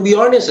 to be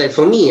honest, like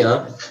for me,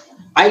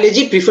 I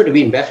legit prefer to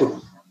be in barefoot.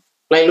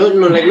 Like no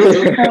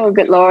joke. Oh,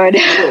 good lord.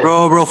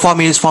 Bro, 4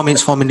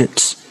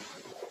 minutes.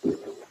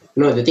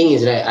 No, the thing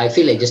is, right, I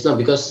feel like just now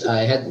because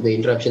I had the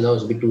interruption, that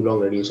was a bit too long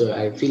already. So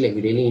I feel like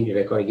we really need to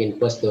record again.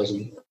 Plus, there was a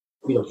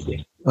bit of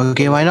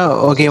Okay, why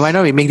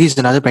not we make this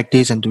another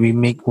practice and we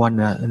make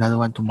another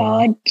one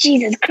tomorrow? Oh,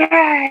 Jesus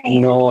Christ.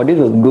 No, this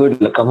was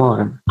good. Like, come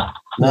on.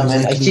 No,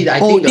 man. Actually, I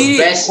Oh, think the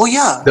best.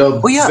 yeah.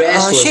 The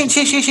best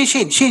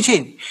was,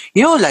 Shane.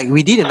 You know, like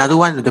we did another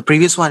one, the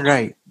previous one,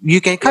 right? You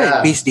can cut Yeah.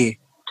 and paste there.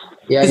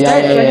 Yeah, Is yeah,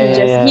 that-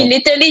 yeah, yeah. He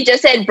literally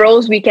just said,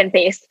 bros, we can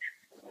paste.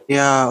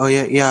 Yeah. Oh,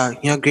 yeah.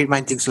 You know, great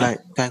mind thinks alike.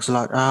 Thanks a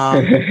lot. Oh,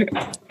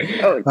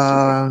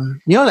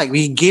 You know, like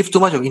we gave too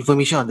much of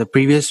information on the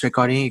previous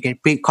recording. You can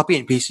copy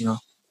and paste. You know.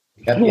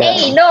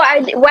 Hey, no,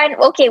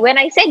 when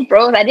I said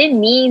bros, I didn't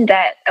mean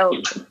that.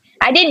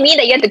 I didn't mean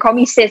that you have to call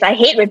me sis. I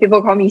hate when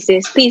people call me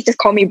sis. Please just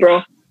call me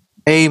bro.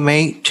 Hey,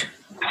 mate.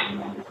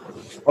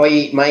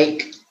 Oi,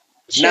 Mike.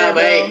 Sure,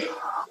 bro. mate.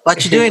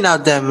 What you doing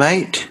out there,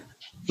 mate?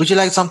 Would you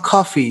like some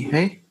coffee?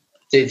 Hey.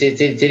 சரி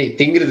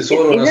திங்கிறது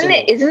சோறு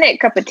Isn't it a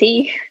cup of tea?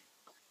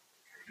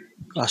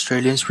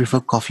 Australians prefer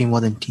coffee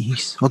more than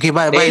teas. Okay,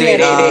 by the way,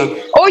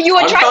 Hey. Oh, you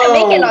were trying to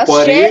make an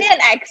Australian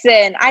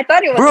accent. I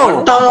thought it was bro,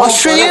 Mantap.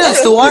 Australia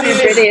is the one.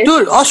 British.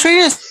 Dude,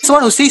 Australia is the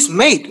one who says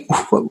mate.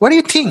 What do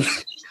you think?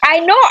 I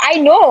know. Hey,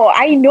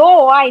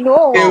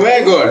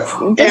 where God?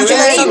 Hey, Would you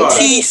like where some God?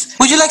 teas?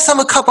 Would you like some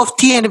a cup of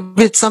tea and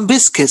with some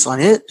biscuits on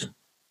it?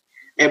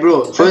 Hey,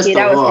 bro, first Okay,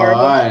 that of was all,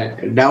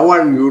 horrible. that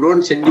one you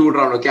don't send you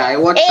around, okay? I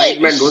watch Hey,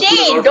 Sideman.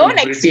 Shane, don't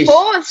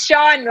expose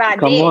Sean lah.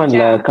 Come on,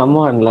 Deja.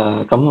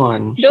 lah. Come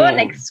on. Don't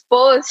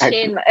expose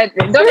Shane.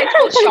 Don't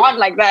expose Sean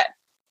like that.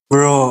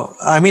 Bro,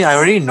 I mean, I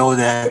already know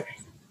that.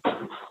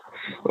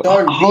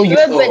 How you?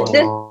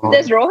 But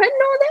does Rohan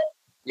know that?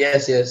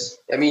 Yes.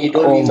 I mean, he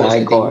told Oh me first, I my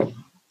think. god.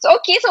 So,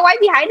 okay, so why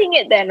be hiding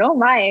it then? Oh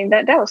my,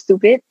 that was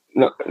stupid.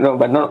 No,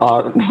 but not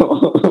all.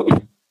 No.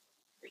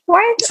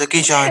 Why? It's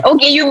okay, Sean.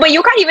 Okay, but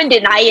you can't even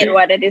deny it.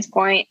 What at this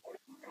point?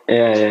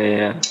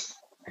 Yeah.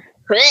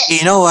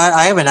 You know what?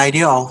 I have an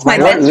idea of My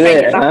why best not.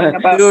 friend you're talking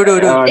about. Dude,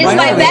 It's why my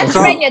not we best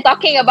crop- friend you're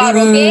talking about.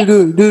 Dude,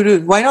 Okay.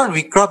 dude, why not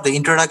we crop the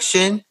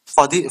introduction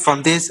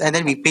from this and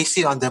then we paste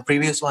it on the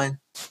previous one?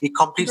 It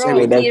completes Bro,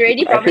 everything. he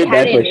already I probably feel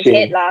had bad it for in his Shane.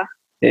 head lah.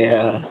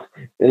 Yeah.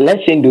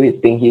 Let Shane do his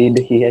thing.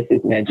 He has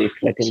his magic.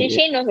 Let him do it.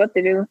 Shane knows what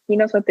to do. He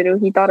knows what to do.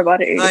 He thought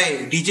about it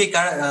already. Right, DJ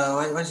Karan,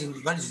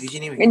 what is DJ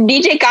name? again?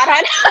 DJ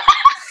Karan.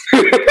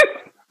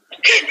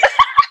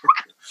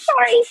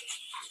 Sorry.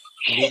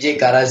 DJ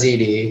Karazi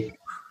day.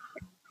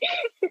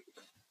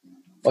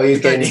 Or you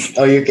can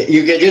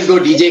just go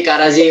DJ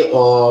Karazi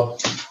or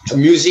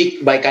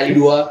music by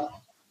Kalidua.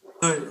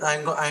 Dude,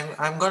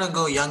 I'm gonna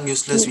go Young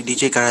Useless with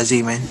DJ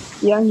Karazi, man.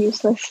 Young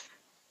Useless.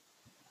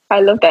 I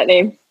love that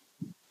name.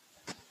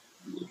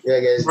 Yeah,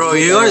 guys. Bro,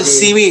 DJ you gotta Karazi.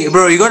 see me.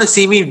 Bro, you gotta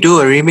see me do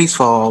a remix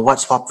for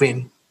What's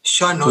Poppin'.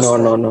 Sean knows.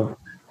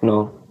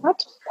 No.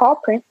 What? Paw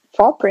print.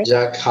 Paw print.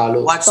 Jack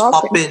Harlow. What's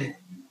Poppin'? Poppin'.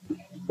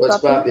 What's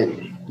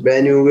poppin'?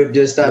 Brand new whip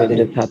just It started.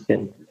 just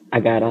happened. I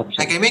got options.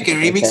 I can make a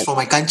remix for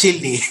my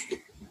Kanchil ni.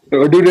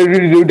 Oh, do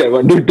that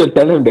one.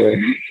 Tell him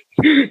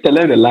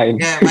the line.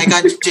 Yeah, my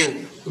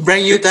Kanchil.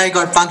 Brand new tire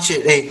got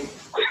punctured. Hey. So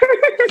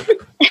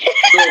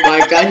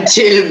my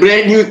Kanchil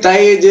brand new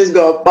tire just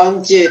got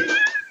punctured.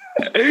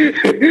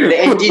 The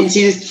engine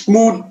is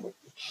smooth.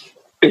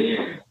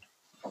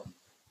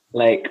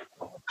 Like,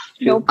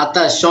 Nope.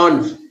 Atas,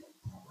 Sean.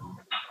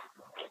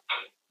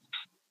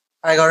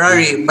 I got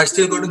Rari, but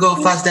still going to go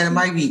fast than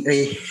my beat.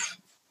 Hey.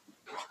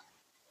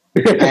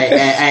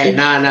 Hey,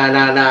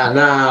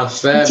 nah.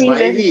 Fair.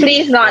 Jesus,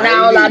 please not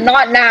now, lah.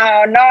 Not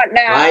now.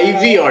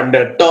 Ivy on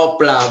the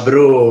top, lah,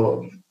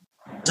 bro.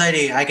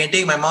 Sorry, I can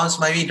take my mouse,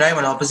 my drive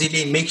on opposite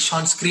lane, make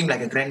Sean scream like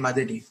a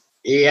grandmother.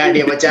 Yeah,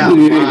 dia macam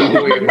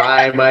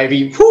my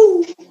Ivy.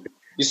 Whoo.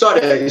 You saw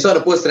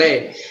the post,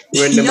 right?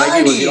 When the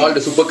Ivy was with all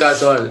the supercars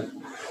all.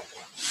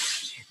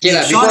 Okay,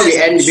 lah.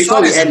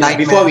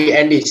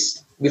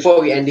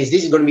 Before we end this,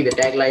 this is going to be the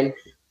tagline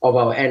of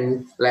our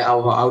end, like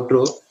our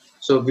outro.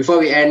 So before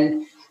we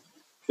end,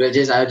 I would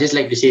just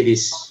like to say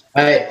this.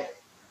 Alright.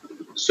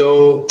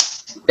 So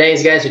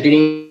thanks guys for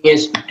tuning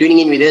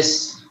in with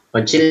us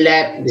on Chill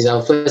Lab. This is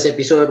our first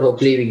episode.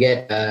 Hopefully we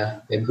get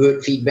a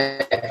good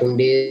feedback from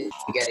this.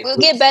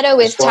 We'll get better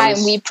with time,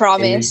 we And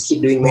promise.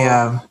 we'll keep doing more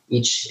Yeah.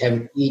 each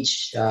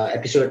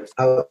episode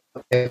out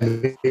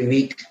every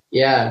week.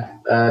 Yeah,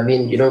 I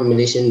mean,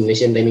 Malaysian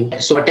timing.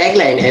 So our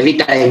tagline every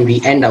time we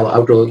end our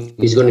outro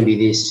is going to be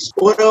this.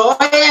 Oh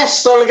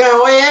yes, Solga,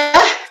 oh yeah.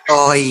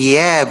 Oh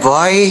yeah,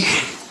 boy.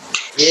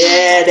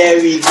 Yeah,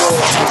 there we go.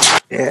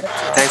 Yeah.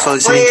 Thanks for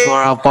listening to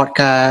our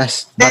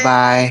podcast. Bye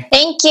bye.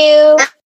 Thank you.